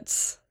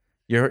outputs.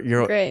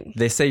 You're great.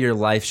 They say your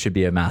life should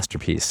be a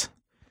masterpiece.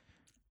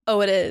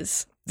 Oh, it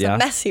is. It's a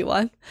messy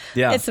one.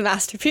 Yeah. It's a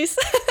masterpiece.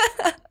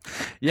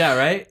 Yeah,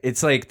 right?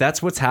 It's like,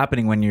 that's what's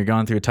happening when you're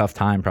going through a tough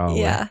time,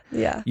 probably.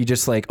 Yeah. You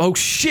just like, oh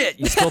shit,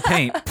 you spill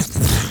paint.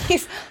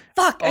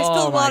 Fuck, I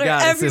spilled water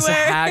everywhere. It's this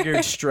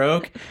haggard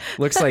stroke.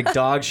 Looks like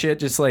dog shit,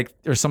 just like,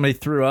 or somebody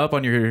threw up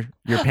on your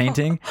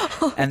painting.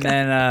 And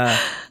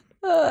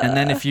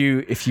then if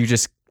you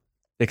just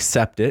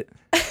accept it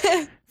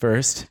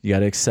first, you got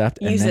to accept,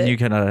 and then you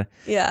gotta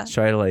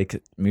try to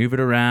like move it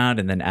around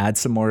and then add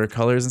some more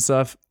colors and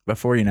stuff.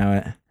 Before you know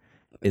it,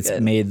 it's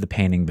made the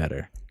painting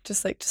better.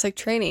 Just like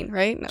training,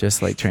 right? No.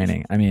 Just like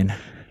training. I mean,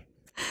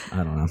 I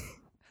don't know.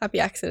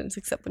 Happy accidents,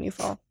 except when you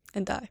fall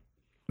and die.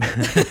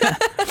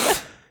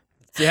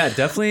 Yeah,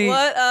 definitely.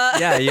 What?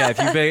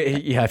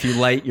 If you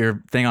light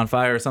your thing on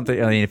fire or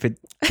something, I mean,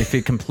 if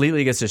it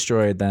completely gets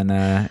destroyed, then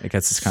it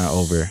gets just kind of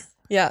over.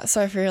 Yeah,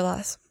 sorry for your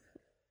loss.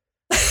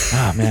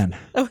 Oh man,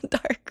 that went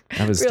dark.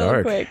 That was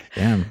dark. Quick.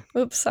 Damn.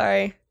 Oops,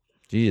 sorry.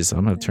 Jeez,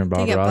 I'm gonna turn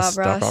Bob Ross.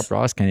 Bob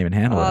Ross can't even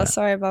handle it. Oh,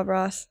 sorry, Bob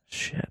Ross.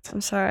 Shit.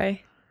 I'm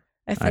sorry.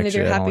 I offended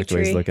your happy I don't like tree.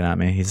 the way he's looking at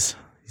me. He's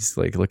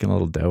like looking a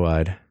little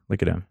doe-eyed.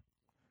 Look at him.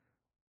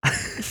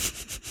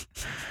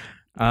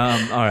 All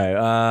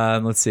right.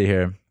 Let's see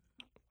here.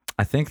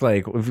 I think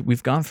like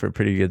we've gone for a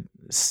pretty good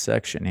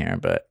section here,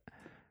 but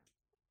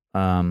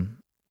I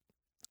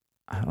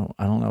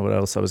don't know what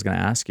else I was gonna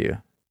ask you.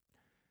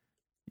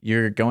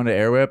 You're going to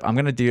Airwhip. I'm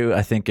gonna do,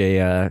 I think,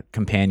 a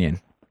companion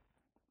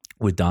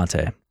with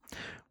Dante,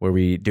 where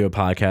we do a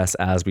podcast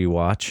as we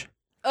watch.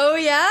 Oh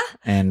yeah,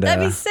 and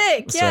that'd be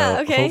sick. Yeah,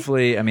 so okay.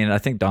 Hopefully, I mean, I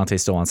think Dante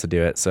still wants to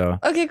do it. So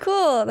okay,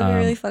 cool. That'd be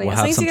really funny. As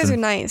long as you guys are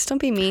nice, don't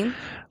be mean.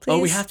 Please. Oh,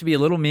 we have to be a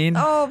little mean.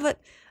 Oh, but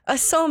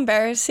it's so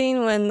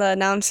embarrassing when the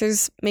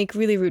announcers make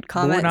really rude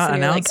comments. But we're not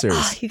and announcers.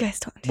 Like, oh, you guys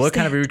don't understand. What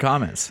kind of rude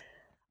comments?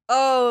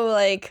 Oh,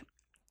 like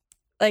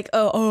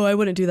oh, I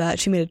wouldn't do that.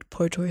 She made a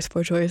poor choice.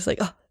 Like,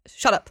 oh,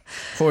 shut up.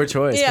 Poor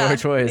choice. Yeah. Poor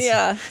choice.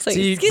 Yeah. It's like,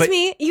 excuse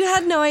me, you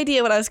had no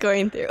idea what I was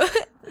going through.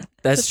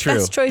 That's true.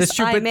 Best choice That's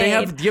true. I But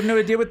made. you have no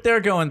idea what they're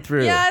going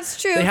through. Yeah,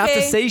 it's true. They have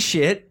to say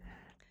shit,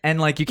 and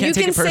like you can't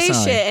take it personally. You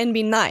can say shit and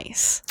be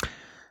nice.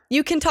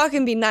 You can talk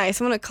and be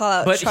nice. I'm gonna call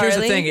out. But Charlie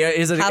here's the thing: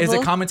 is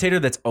a commentator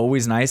that's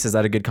always nice? Is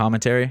that a good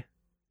commentary?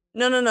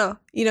 No.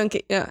 You don't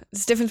get. Yeah,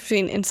 it's the difference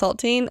between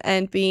insulting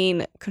and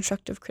being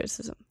constructive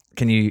criticism.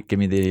 Can you give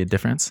me the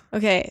difference?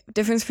 Okay,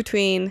 difference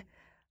between.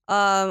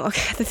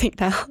 Okay, I have to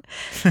think now.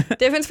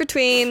 Difference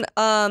between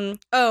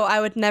I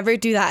would never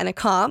do that in a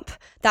comp.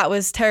 That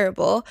was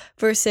terrible.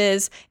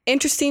 Versus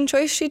interesting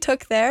choice she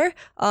took there.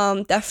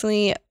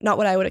 Definitely not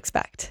what I would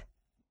expect.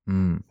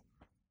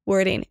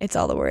 Wording. It's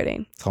all the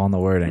wording. It's all in the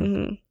wording.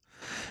 Mm-hmm.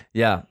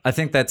 Yeah, I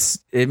think that's.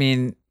 I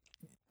mean,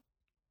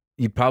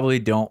 you probably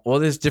don't. Well,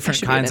 there's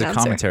different kinds of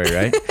commentary,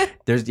 right?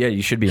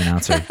 You should be an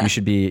announcer. You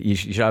should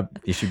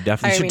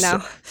definitely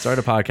start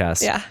a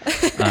podcast.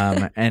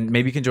 Yeah. And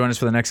maybe you can join us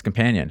for the next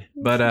companion.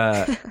 But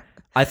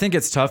I think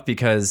it's tough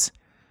because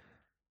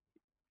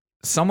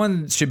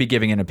someone should be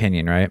giving an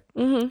opinion, right?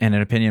 Mm-hmm. And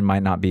an opinion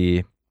might not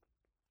be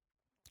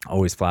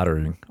always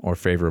flattering or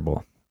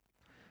favorable.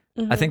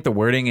 Mm-hmm. I think the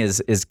wording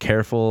is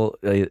careful.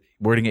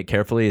 Wording it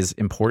carefully is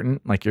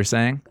important, like you're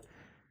saying.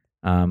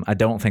 I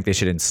don't think they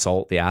should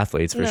insult the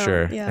athletes for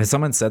sure. Yeah. Has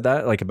someone said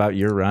that, like about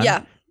your run?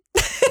 Yeah.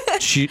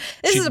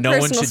 No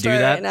one should do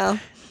that. Right now.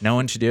 No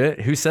one should do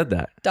it. Who said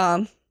that?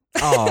 Dom.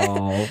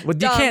 Oh, well,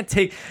 Dom. You can't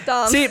take.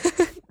 Dom. See,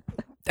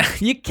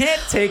 you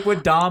can't take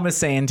what Dom is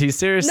saying too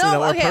seriously,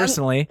 or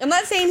personally. I'm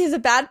not saying he's a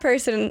bad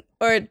person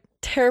or a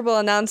terrible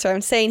announcer. I'm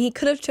saying he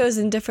could have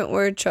chosen different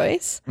word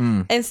choice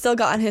and still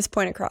gotten his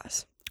point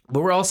across.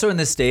 But we're also in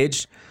this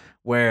stage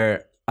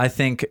where I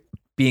think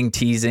being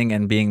teasing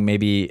and being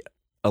maybe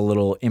a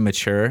little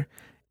immature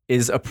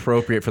is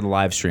appropriate for the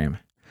live stream.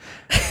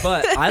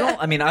 But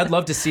I'd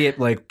love to see it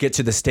like get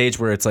to the stage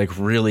where it's like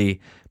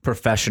really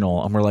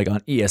professional and we're like on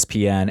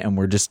ESPN and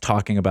we're just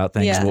talking about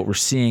things, what we're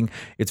seeing.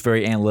 It's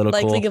very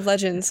analytical. Like League of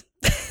Legends.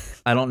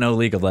 I don't know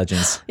League of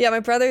Legends. Yeah, my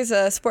brother's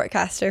a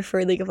sportcaster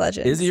for League of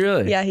Legends. Is he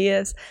really? Yeah, he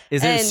is.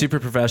 Is it super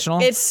professional?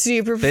 It's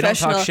super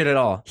professional. They don't talk shit at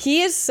all.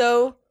 He is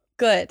so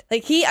good.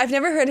 Like I've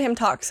never heard him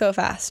talk so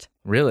fast.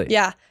 Really?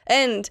 Yeah.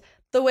 And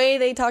the way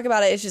they talk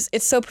about it is just,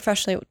 it's so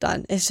professionally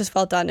done. It's just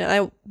well done.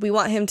 And we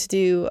want him to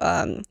do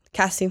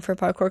casting for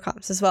parkour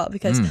comps as well,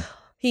 because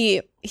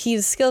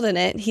he's skilled in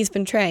it. He's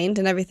been trained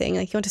and everything.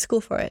 Like, he went to school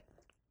for it.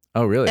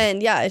 Oh, really?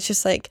 And yeah, it's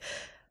just like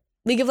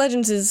League of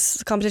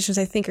Legends' competitions,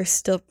 I think, are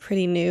still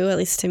pretty new, at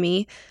least to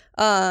me.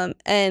 And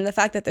the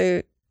fact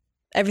that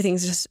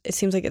everything's just, it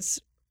seems like it's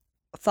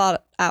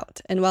thought out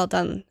and well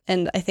done.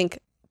 And I think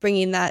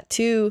bringing that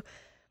to,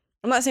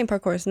 I'm not saying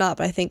parkour is not,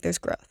 but I think there's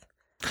growth.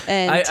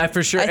 And I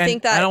for sure. I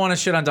think that I don't want to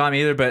shit on Dom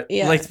either, but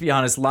let's be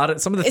honest.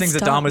 Some of the things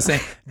that Dom was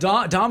saying,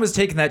 Dom was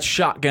taking that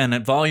shotgun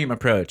at volume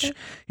approach.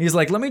 He's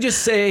like, let me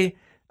just say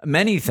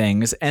many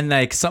things, and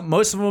like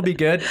most of them will be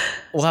good.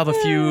 We'll have a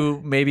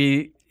few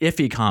maybe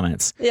iffy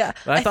comments. Yeah,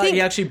 but I thought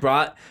he actually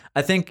brought.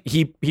 I think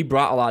he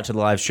brought a lot to the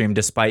live stream,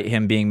 despite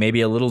him being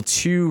maybe a little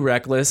too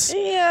reckless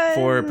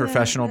for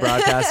professional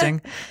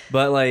broadcasting.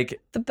 But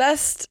like the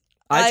best.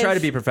 I try to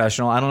be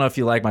professional. I don't know if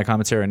you like my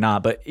commentary or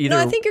not, but either.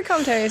 No, I think your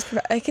commentary is.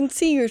 I can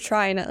see you're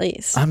trying at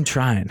least. I'm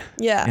trying.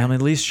 Yeah. I'm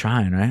at least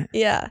trying, right?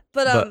 Yeah,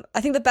 but I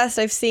think the best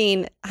I've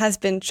seen has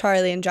been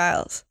Charlie and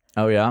Giles.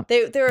 Oh yeah.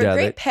 They were a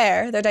great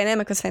pair. Their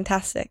dynamic was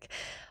fantastic,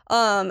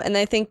 and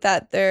I think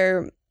that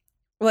they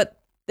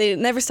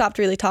never stopped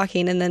really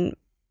talking. And then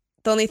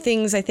the only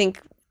things I think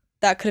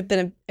that could have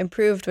been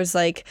improved was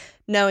like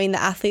knowing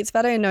the athletes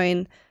better and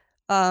knowing.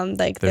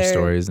 Like their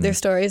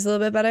stories a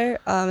little bit better,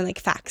 and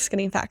like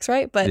getting facts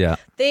right. But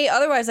they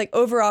otherwise, like,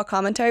 overall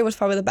commentary was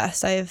probably the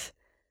best I've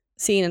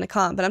seen in a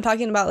comp. But I'm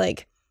talking about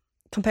like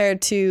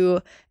compared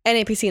to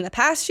NAPC in the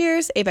past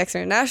years, Apex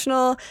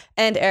International,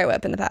 and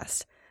Airwhip in the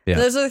past. Yeah.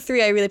 Those are the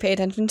three I really pay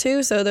attention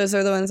to. So those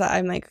are the ones that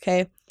I'm like,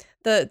 okay,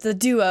 the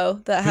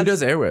duo that who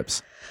does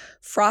Airwhips?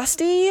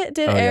 Frosty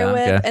did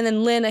Airwhip, and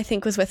then Lynn I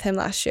think was with him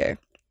last year,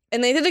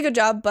 and they did a good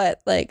job.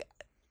 But like,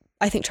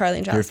 I think Charlie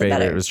and Giles. Your favorite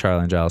better. was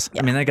Charlie and Giles.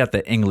 Yeah. I mean, they got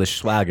the English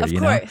swagger, of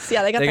course.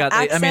 Yeah, they got the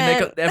accent. I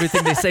mean,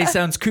 everything they say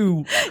sounds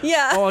cool.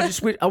 Yeah. Oh,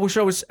 I wish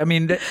I was. I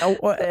mean,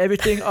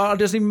 everything. Oh, it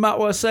doesn't even matter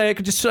what I say. I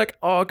could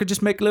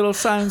just make little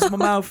sounds with my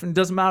mouth, and it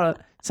doesn't matter.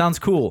 Sounds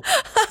cool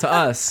to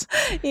us.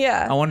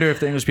 Yeah. I wonder if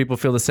the English people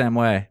feel the same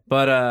way.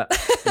 But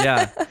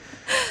yeah.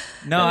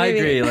 No, I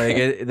agree.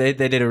 Like they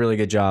did a really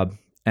good job,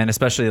 and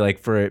especially like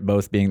for it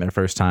both being their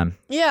first time.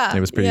 Yeah. It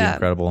was pretty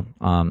incredible.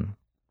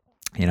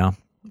 You know.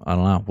 I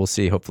don't know. We'll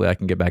see. Hopefully I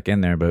can get back in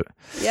there, but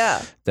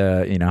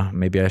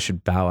maybe I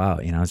should bow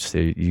out, just so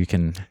you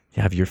can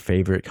have your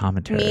favorite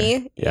commentary.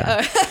 Me?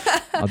 Yeah.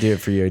 I'll do it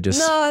for you. Just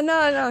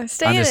No.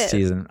 Stay in it. I'm just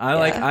teasing.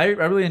 I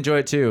really enjoy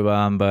it too.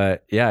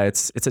 But yeah,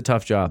 it's a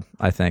tough job,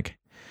 I think.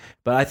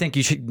 But I think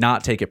you should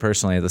not take it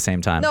personally at the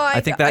same time. No,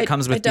 I think that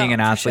comes with being an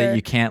athlete. Sure.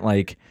 You can't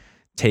like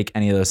take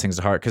any of those things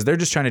to heart because they're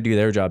just trying to do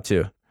their job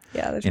too.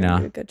 Yeah, they're trying to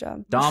do a good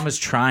job. Dom is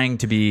trying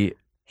to be.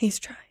 He's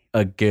trying.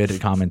 A good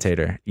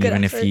commentator,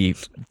 even if he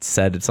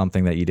said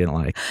something that you didn't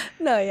like.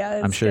 No, yeah.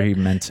 I'm sure he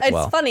meant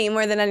well. It's funny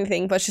more than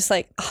anything, but it's just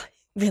like, oh,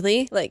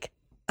 really? Like,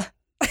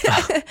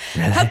 really?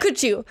 How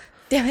could you?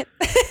 Damn it.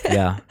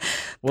 Yeah.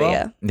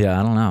 Well, yeah,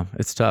 I don't know.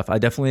 It's tough. I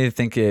definitely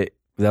think that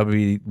would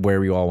be where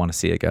we all want to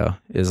see it go,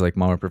 is like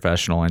more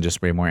professional and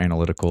just way more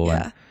analytical.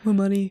 Yeah. And more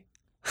money.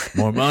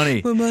 More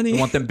money. More money. I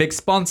want them big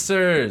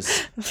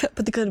sponsors.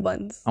 But the good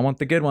ones. I want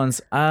the good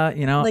ones.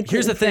 Like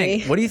here's the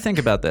thing. What do you think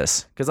about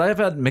this? Because I have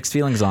had mixed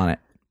feelings on it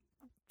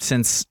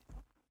since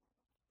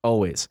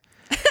always.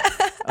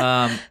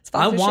 I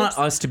want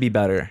us to be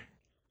better.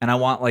 And I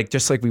want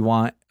just like we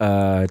want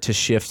to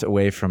shift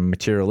away from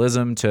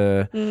materialism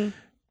to,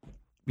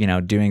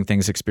 doing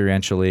things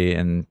experientially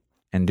and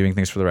doing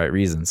things for the right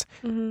reasons.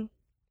 Mm-hmm.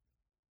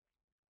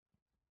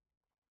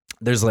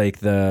 There's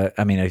like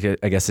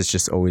I guess it's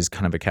just always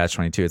kind of a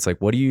catch-22. It's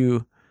like, what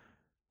can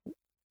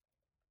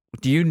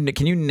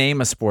you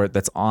name a sport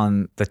that's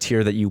on the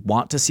tier that you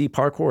want to see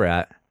parkour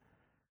at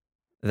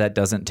that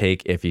doesn't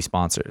take iffy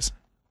sponsors?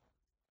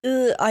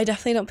 I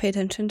definitely don't pay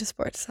attention to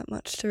sports that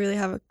much to really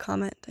have a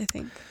comment, I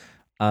think.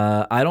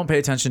 I don't pay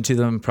attention to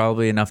them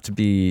probably enough to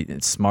be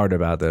smart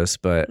about this,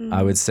 but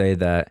I would say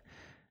that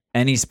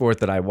any sport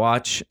that I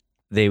watch,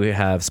 they would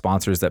have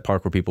sponsors that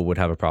parkour people would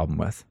have a problem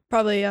with.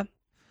 Probably, yeah.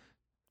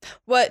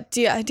 What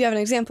do you have an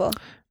example?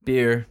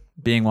 Beer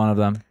being one of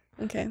them.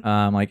 Okay.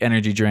 Like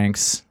energy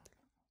drinks.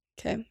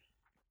 Okay.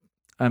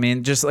 I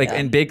mean, just like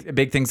and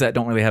big things that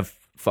don't really have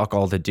fuck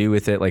all to do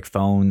with it, like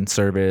phone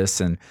service,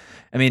 and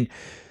I mean,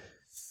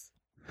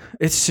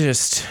 it's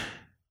just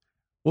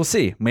we'll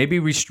see. Maybe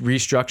we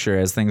restructure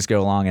as things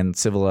go along and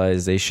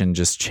civilization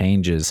just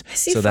changes. I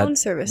see so phone that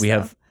service. We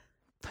have.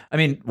 I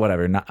mean,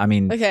 whatever.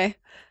 Okay.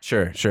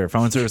 Sure.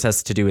 Phone service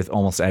has to do with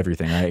almost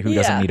everything, right? Who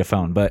doesn't need a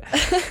phone? But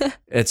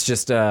it's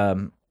just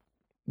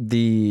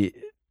the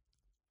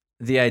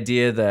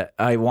idea that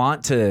I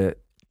want to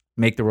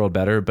make the world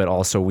better, but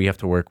also we have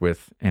to work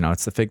with,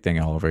 it's the FIG thing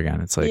all over again.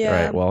 It's like, all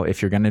right, well,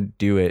 if you're going to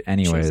do it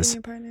anyways, choosing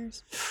your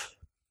partners.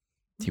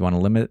 Do you want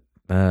to limit?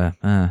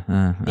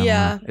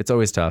 Yeah. It's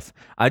always tough.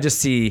 I just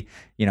see,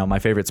 my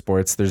favorite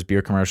sports, there's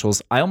beer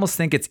commercials. I almost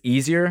think it's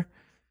easier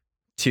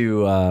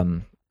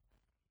to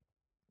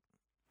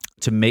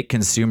make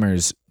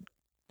consumers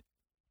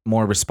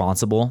more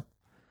responsible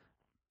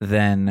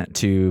than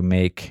to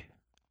make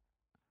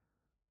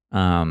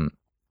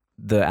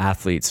the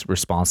athletes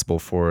responsible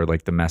for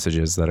like the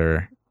messages that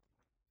are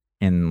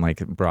in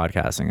like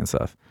broadcasting and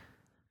stuff.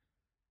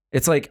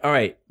 It's like, all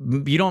right,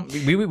 we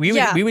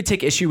would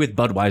take issue with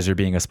Budweiser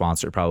being a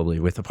sponsor probably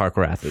with a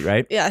parkour athlete,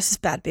 right? Yeah, it's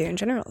just bad beer in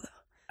general though.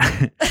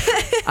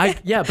 But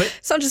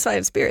it's not just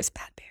it's beer, it's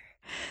bad beer.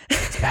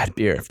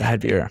 It's bad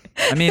beer.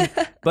 I mean,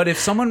 but if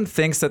someone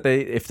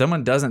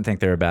doesn't think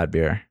they're a bad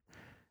beer,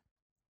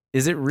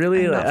 is it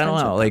really? I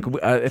don't know.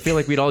 Like, I feel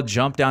like we'd all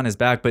jump down his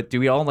back, but do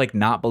we all like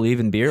not believe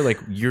in beer? Like,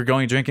 you're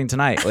going drinking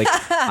tonight. Like,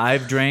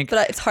 I've drank,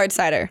 but it's hard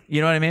cider.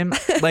 You know what I mean?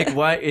 Like,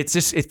 why? It's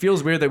just, it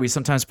feels weird that we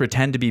sometimes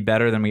pretend to be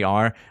better than we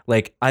are.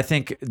 Like, I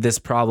think this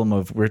problem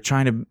of we're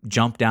trying to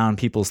jump down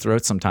people's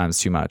throats sometimes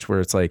too much, where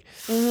it's like,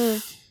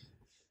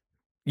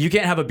 you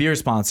can't have a beer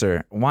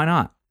sponsor. Why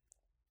not?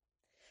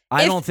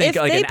 I don't think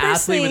like an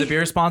athlete with a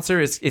beer sponsor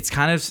it's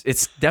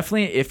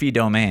definitely an iffy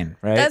domain,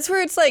 right? That's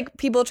where it's like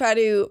people try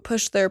to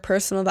push their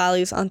personal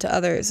values onto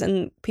others,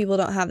 and people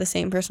don't have the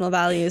same personal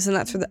values, and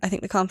that's where I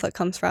think the conflict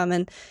comes from.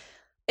 And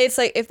it's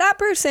like, if that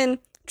person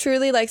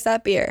truly likes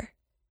that beer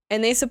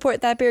and they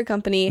support that beer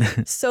company,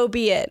 so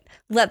be it.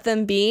 Let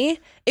them be.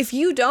 If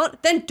you don't,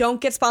 then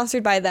don't get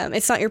sponsored by them.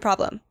 It's not your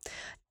problem.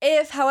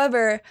 If,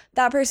 however,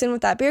 that person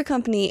with that beer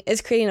company is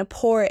creating a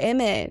poor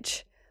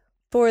image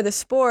for the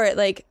sport,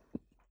 like,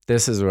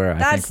 this is where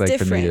I think like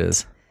different. The meat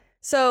is.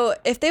 So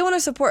if they want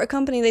to support a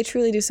company they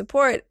truly do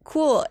support,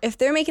 cool. If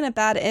they're making a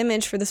bad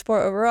image for the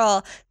sport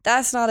overall,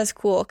 that's not as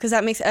cool, because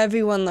that makes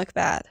everyone look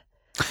bad.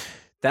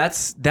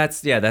 That's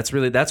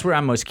where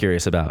I'm most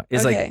curious about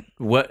is like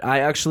what I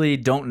actually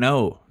don't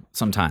know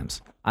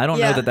sometimes. I don't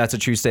know that that's a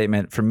true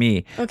statement for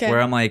me.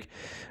 Where I'm like,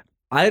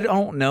 I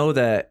don't know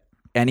that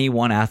any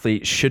one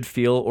athlete should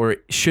feel or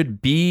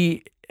should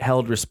be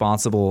held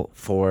responsible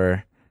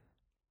for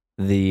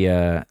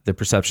the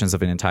perceptions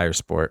of an entire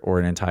sport or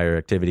an entire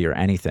activity or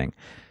anything,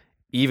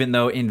 even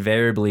though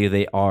invariably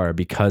they are,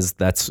 because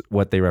that's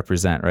what they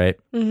represent, right?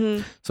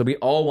 Mm-hmm. So we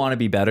all want to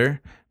be better,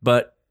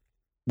 but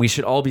we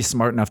should all be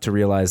smart enough to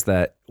realize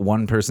that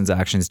one person's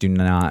actions do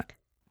not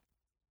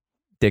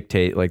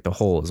dictate like the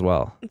whole as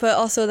well. But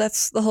also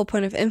that's the whole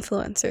point of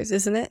influencers,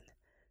 isn't it?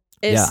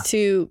 Is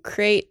to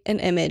create an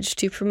image,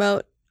 to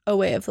promote a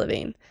way of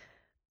living.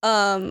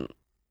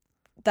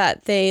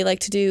 That they like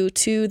to do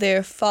to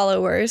their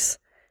followers,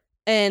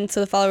 and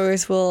so the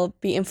followers will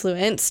be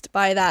influenced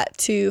by that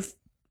to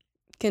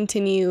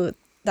continue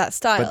that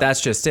style. But that's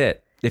just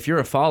it. If you're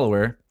a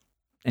follower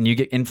and you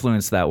get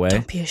influenced that way,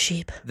 don't be a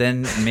sheep.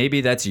 Then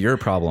maybe that's your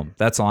problem.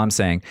 That's all I'm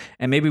saying.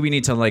 And maybe we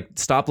need to like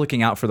stop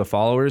looking out for the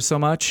followers so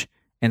much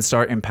and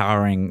start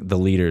empowering the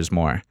leaders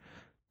more.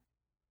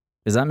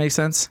 Does that make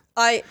sense?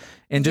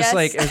 And just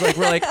like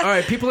we're like, all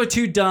right, people are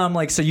too dumb,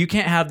 like, so you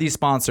can't have these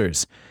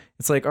sponsors.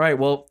 It's like, all right,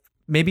 well,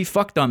 maybe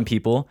fuck dumb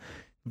people.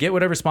 Get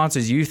whatever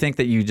sponsors you think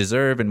that you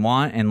deserve and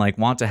want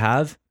to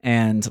have,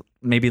 and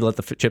maybe let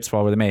the chips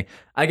fall where they may.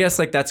 I guess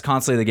like that's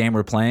constantly the game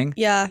we're playing.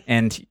 Yeah.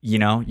 And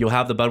you'll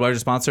have the Budweiser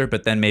sponsor,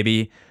 but then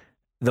maybe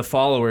the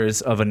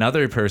followers of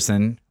another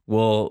person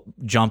will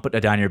jump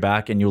down your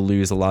back, and you'll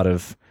lose a lot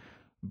of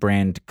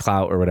brand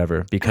clout or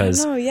whatever.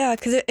 Because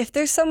because if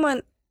there's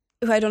someone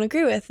who I don't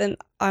agree with, then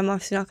I'm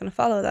obviously not going to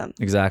follow them.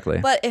 Exactly.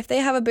 But if they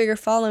have a bigger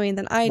following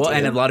than I do,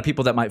 and a lot of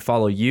people that might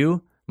follow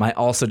you might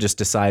also just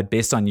decide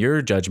based on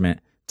your judgment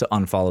to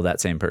unfollow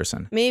that same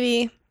person.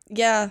 Maybe.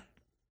 Yeah.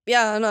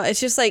 No, it's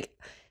just like,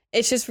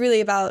 it's just really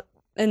about,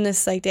 in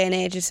this like day and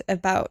age, it's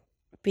about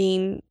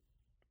being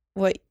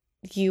what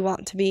you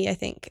want to be, I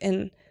think.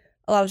 And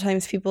a lot of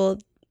times people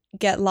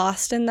get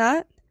lost in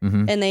that,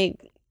 and they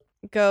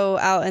go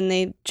out and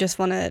they just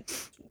want to,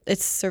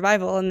 it's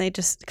survival, and they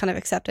just kind of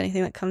accept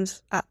anything that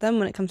comes at them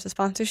when it comes to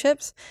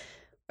sponsorships.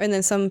 And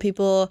then some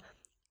people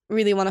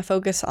really want to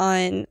focus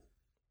on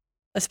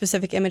a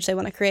specific image they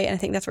want to create, and I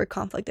think that's where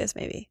conflict is,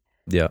 maybe.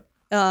 Yeah.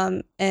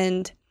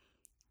 And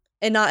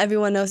not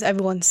everyone knows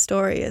everyone's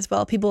story as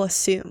well. People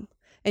assume,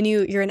 and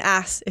you're an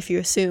ass if you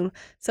assume.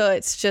 So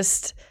it's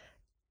just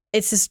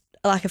a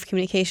lack of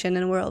communication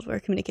in a world where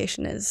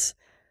communication is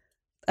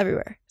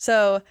everywhere.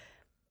 So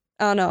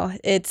I don't know.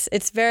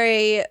 It's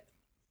very,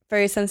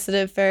 very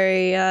sensitive,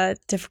 very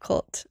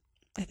difficult,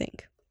 I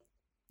think,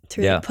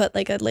 to really put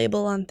like a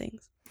label on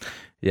things.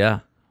 Yeah.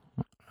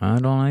 I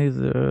don't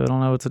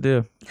know what to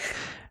do.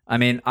 I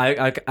mean,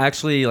 I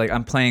actually like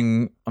I'm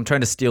trying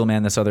to steel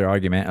man this other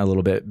argument a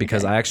little bit,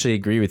 because I actually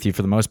agree with you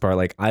for the most part.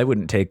 Like, I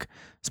wouldn't take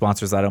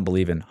sponsors that I don't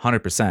believe in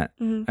 100%.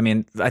 I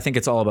mean, I think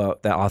it's all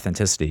about that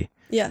authenticity.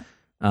 Yeah.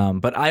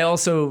 But I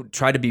also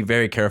try to be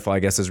very careful, I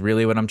guess, is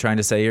really what I'm trying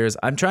to say here. Is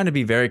I'm trying to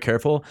be very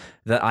careful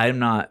that I'm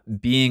not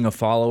being a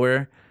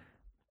follower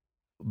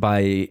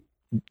by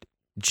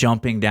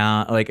jumping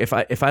down. Like, if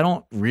I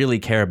don't really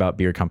care about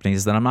beer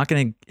companies, then I'm not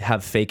going to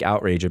have fake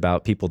outrage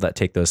about people that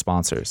take those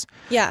sponsors.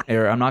 Yeah.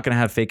 Or I'm not going to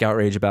have fake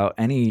outrage about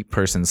any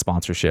person's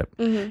sponsorship.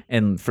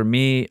 And for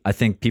me, I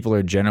think people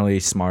are generally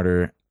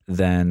smarter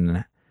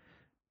than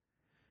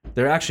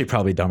they're actually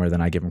probably dumber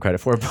than I give them credit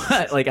for,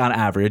 but like on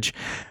average,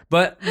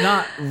 but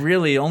not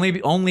really.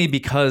 Only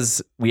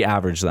because we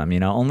average them.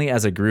 Only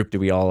as a group do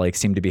we all like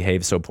seem to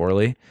behave so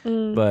poorly.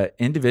 But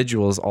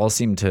individuals all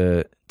seem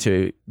to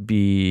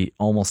be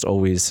almost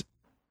always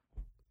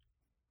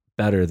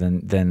better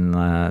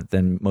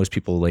than most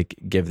people like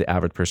give the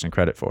average person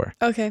credit for.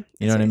 Okay.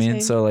 You know what I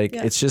mean? So like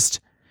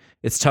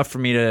it's tough for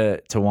me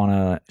to want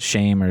to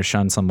shame or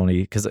shun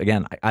somebody because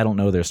again, I don't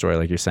know their story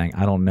like you're saying.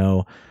 I don't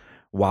know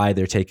why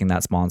they're taking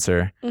that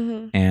sponsor.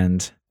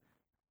 And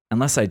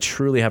unless I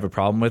truly have a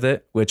problem with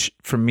it, which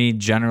for me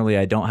generally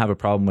I don't have a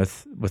problem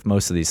with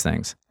most of these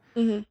things.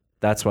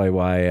 That's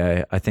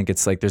why I think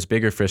it's like there's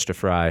bigger fish to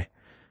fry.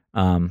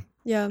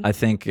 I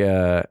think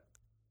I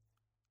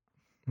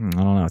don't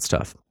know, it's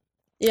tough.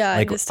 Yeah,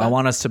 like I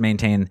want us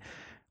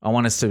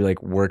to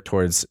like work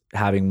towards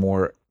having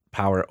more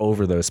power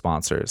over those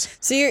sponsors.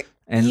 So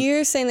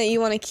you're saying that you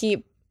want to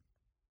keep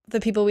the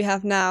people we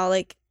have now,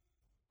 like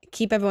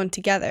keep everyone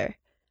together,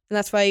 and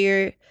that's why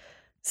you're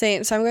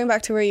saying. So I'm going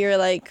back to where you're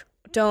like,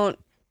 don't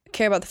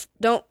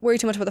worry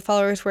too much about the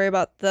followers, worry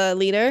about the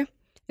leader. And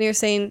you're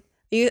saying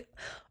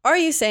are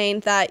you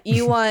saying that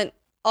you want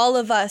all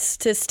of us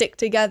to stick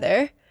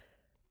together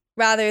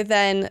rather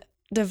than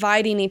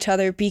dividing each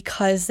other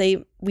because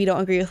we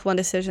don't agree with one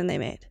decision they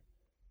made?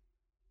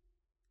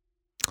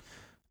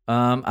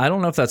 I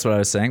don't know if that's what I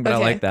was saying, but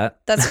okay. I like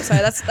that.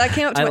 That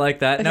came up to I like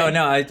that. Okay.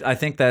 No, I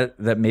think that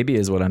maybe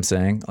is what I'm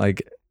saying.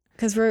 Like,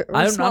 because we're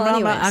small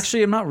anyways.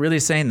 I'm not really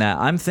saying that.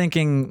 I'm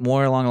thinking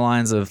more along the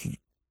lines of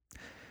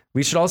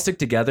we should all stick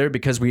together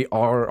because we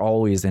are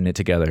always in it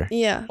together.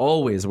 Yeah.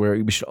 Always.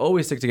 We should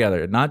always stick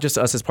together. Not just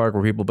us as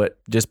parkour people, but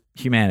just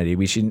humanity.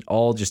 We should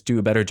all just do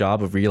a better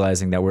job of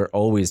realizing that we're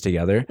always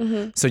together.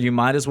 So you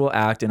might as well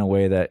act in a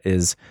way that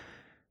is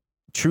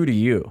true to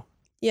you.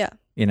 Yeah.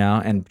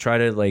 And try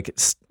to like...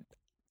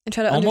 and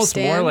try to almost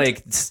understand. More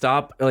like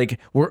stop, like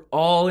we're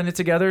all in it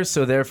together.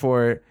 So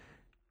therefore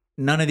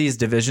none of these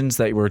divisions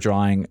that we're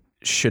drawing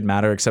should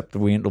matter except the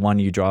one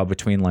you draw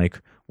between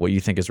like what you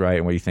think is right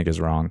and what you think is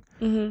wrong.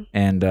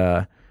 And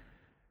I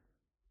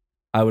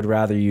would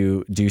rather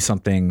you do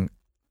something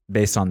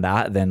based on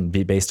that than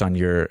be based on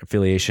your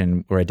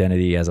affiliation or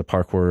identity as a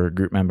parkour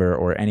group member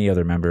or any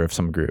other member of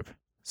some group.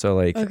 So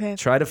like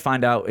try to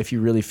find out if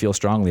you really feel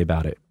strongly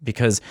about it,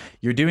 because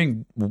you're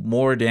doing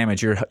more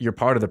damage. You're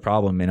part of the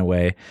problem in a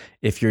way.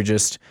 If you're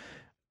just,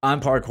 I'm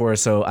parkour,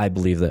 so I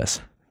believe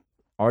this.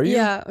 Are you?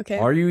 Yeah. Okay.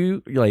 Are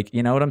you like,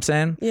 you know what I'm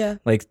saying? Yeah.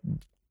 Like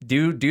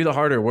do the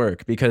harder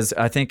work, because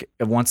I think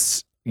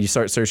once you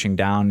start searching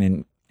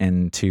down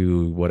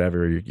into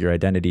whatever your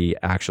identity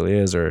actually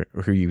is, or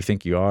who you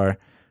think you are,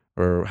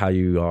 or how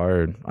you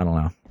are, I don't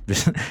know.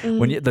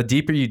 The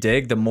deeper you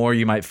dig, the more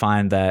you might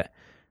find that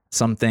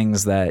some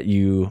things that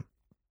you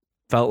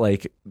felt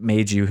like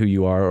made you who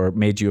you are or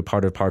made you a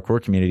part of the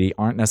parkour community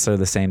aren't necessarily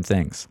the same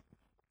things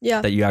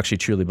that you actually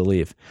truly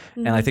believe.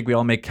 And I think we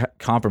all make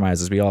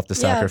compromises. We all have to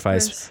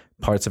sacrifice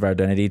parts of our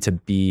identity to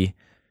be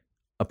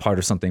a part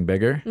of something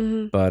bigger.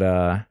 But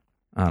I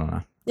don't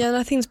know. Yeah,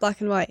 nothing's black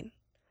and white.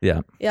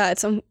 Yeah. Yeah,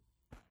 it's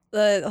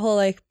the whole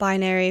like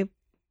binary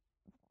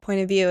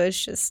point of view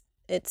is just,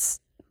 it's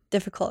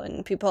difficult,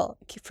 and people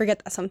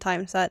forget that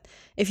sometimes, that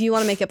if you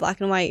want to make it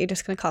black and white, you're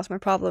just going to cause more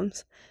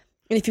problems.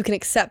 And if you can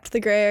accept the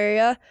gray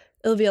area,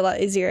 it'll be a lot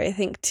easier, I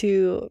think,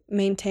 to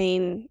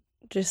maintain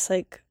just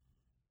like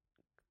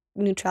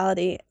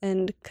neutrality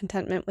and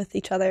contentment with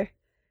each other.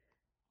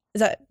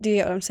 Do you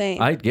get what I'm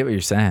saying? I get what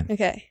you're saying.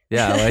 Okay.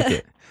 Yeah, I like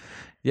it.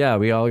 Yeah,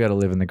 we all got to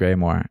live in the gray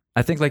more.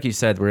 I think, like you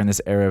said, we're in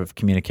this era of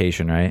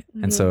communication, right?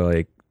 And so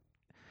like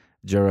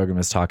Joe Rogan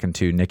was talking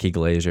to Nikki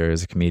Glaser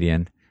as a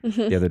comedian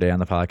the other day on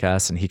the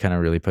podcast, and he kind of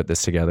really put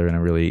this together in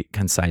a really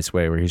concise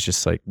way, where he's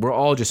just like, we're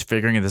all just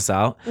figuring this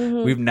out.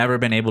 We've never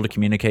been able to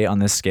communicate on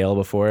this scale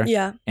before.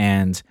 Yeah.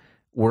 And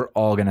we're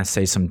all going to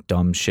say some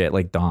dumb shit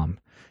like Dom,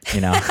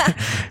 we're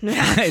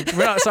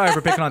not sorry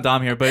for picking on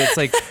Dom here, but it's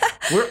like,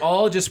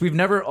 we've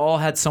never all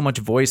had so much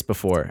voice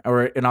before,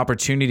 or an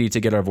opportunity to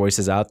get our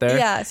voices out there.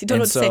 Yeah. So you don't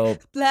know what to say,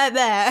 blah,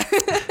 blah.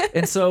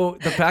 And so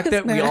the fact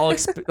that we all,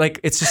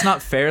 it's just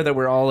not fair that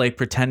we're all like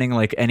pretending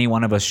like any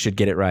one of us should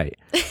get it right.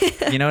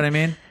 You know what I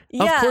mean?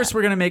 Yeah. Of course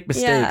we're going to make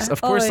mistakes.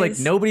 Of course, always.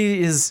 like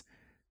nobody is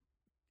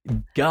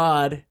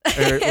God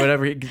or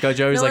whatever.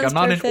 Joey's like, I'm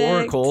not perfect. an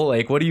oracle.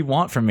 Like, what do you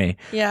want from me?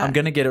 Yeah. I'm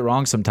going to get it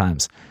wrong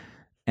sometimes.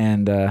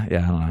 And I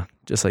don't know.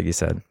 Just like you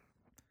said,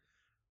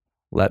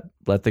 let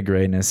the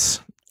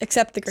grayness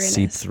accept the grayness,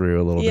 seep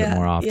through a little bit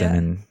more often. Yeah.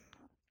 And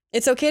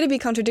it's okay to be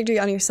contradictory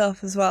on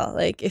yourself as well.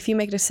 Like if you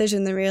make a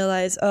decision, then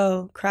realize,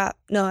 oh crap,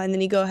 no, and then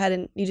you go ahead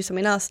and you do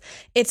something else.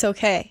 It's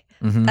okay.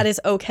 That is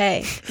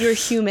okay. You're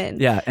human.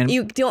 Yeah, and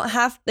you don't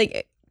have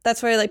like.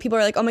 That's why like people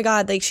are like, oh my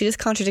god, like she just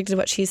contradicted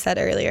what she said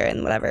earlier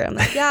and whatever. I'm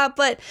like, yeah,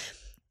 but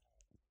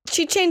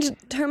she changed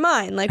her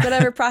mind. Like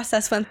whatever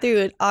process went through,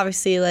 it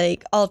obviously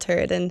like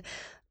altered, and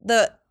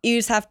you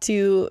just have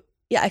to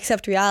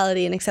accept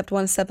reality and accept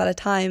one step at a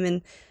time.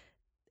 And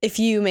if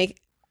you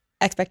make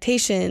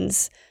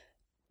expectations,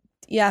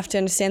 you have to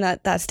understand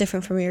that that's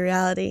different from your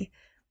reality.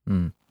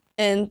 And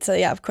And so,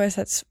 yeah, of course,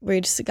 that's where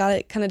you just got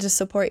to kind of just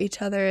support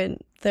each other in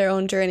their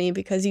own journey,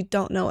 because you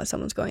don't know what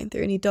someone's going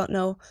through and you don't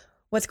know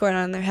what's going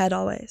on in their head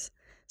always.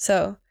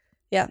 So,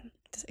 yeah,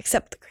 just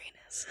accept the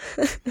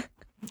greenness.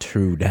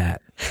 True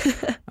that.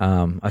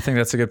 I think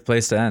that's a good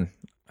place to end.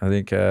 I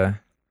think that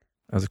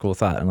was a cool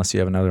thought, unless you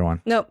have another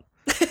one. Nope.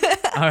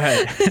 All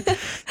right.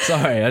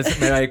 Sorry.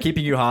 Am I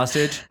keeping you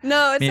hostage?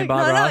 No, it's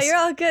no, you're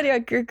all good.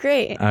 You're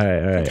great. All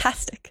right.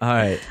 Fantastic. All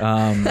right.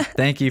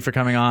 Thank you for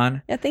coming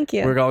on. Yeah, thank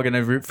you. We're all going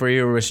to root for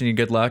you. We're wishing you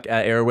good luck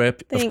at Air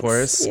Whip, Thanks. of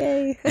course.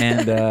 Yay.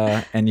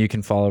 And you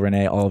can follow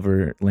Renee. All of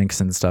her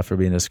links and stuff will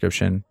be in the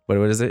description. What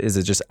is it? Is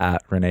it just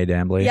at Renee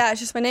Dambly? Yeah, it's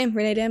just my name,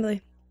 Renee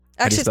Dambly.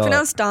 How do you Actually, it's spell it?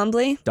 pronounced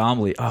Dambly.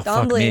 Dambly. Oh,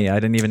 fuck Dambly. me. I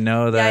didn't even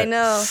know that. Yeah, I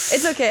know.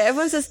 It's okay.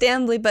 Everyone says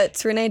Dambly, but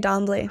it's Renee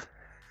Dambly.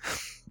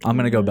 I'm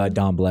going to go by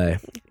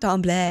Dambly.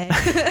 Dambly.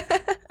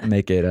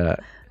 Make it,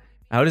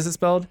 how is it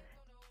spelled?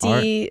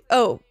 Renee?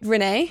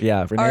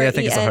 Yeah, Renee, I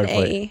think it's a hard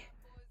play.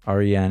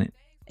 RENAE.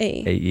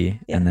 RENAE,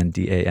 Yeah. and then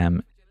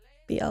DAMBLY.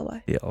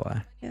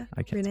 BLY. Yeah.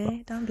 I can't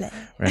Renee Dambly.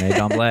 Renee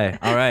Dambly.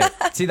 All right.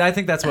 See, I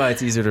think that's why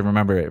it's easier to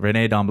remember it.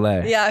 Renee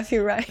Dambly. Yeah, if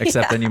you're right.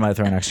 Except yeah. then you might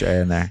throw an extra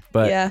A in there.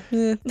 But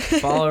yeah.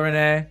 follow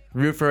Renee.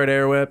 Root for it,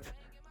 Air Whip.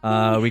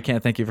 We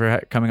can't thank you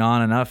for coming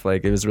on enough.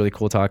 Like, it was really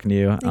cool talking to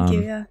you. Thank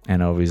you, yeah.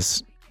 And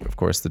always, of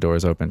course, the door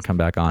is open. Come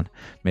back on.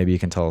 Maybe you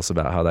can tell us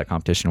about how that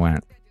competition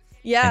went.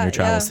 Yeah. And your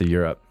travels to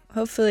Europe.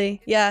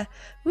 Hopefully. Yeah.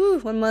 Woo,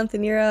 1 month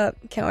in Europe.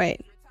 Can't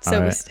wait. All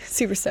right.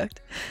 Super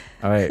stoked.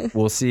 All right.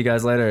 We'll see you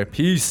guys later.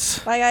 Peace.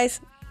 Bye, guys.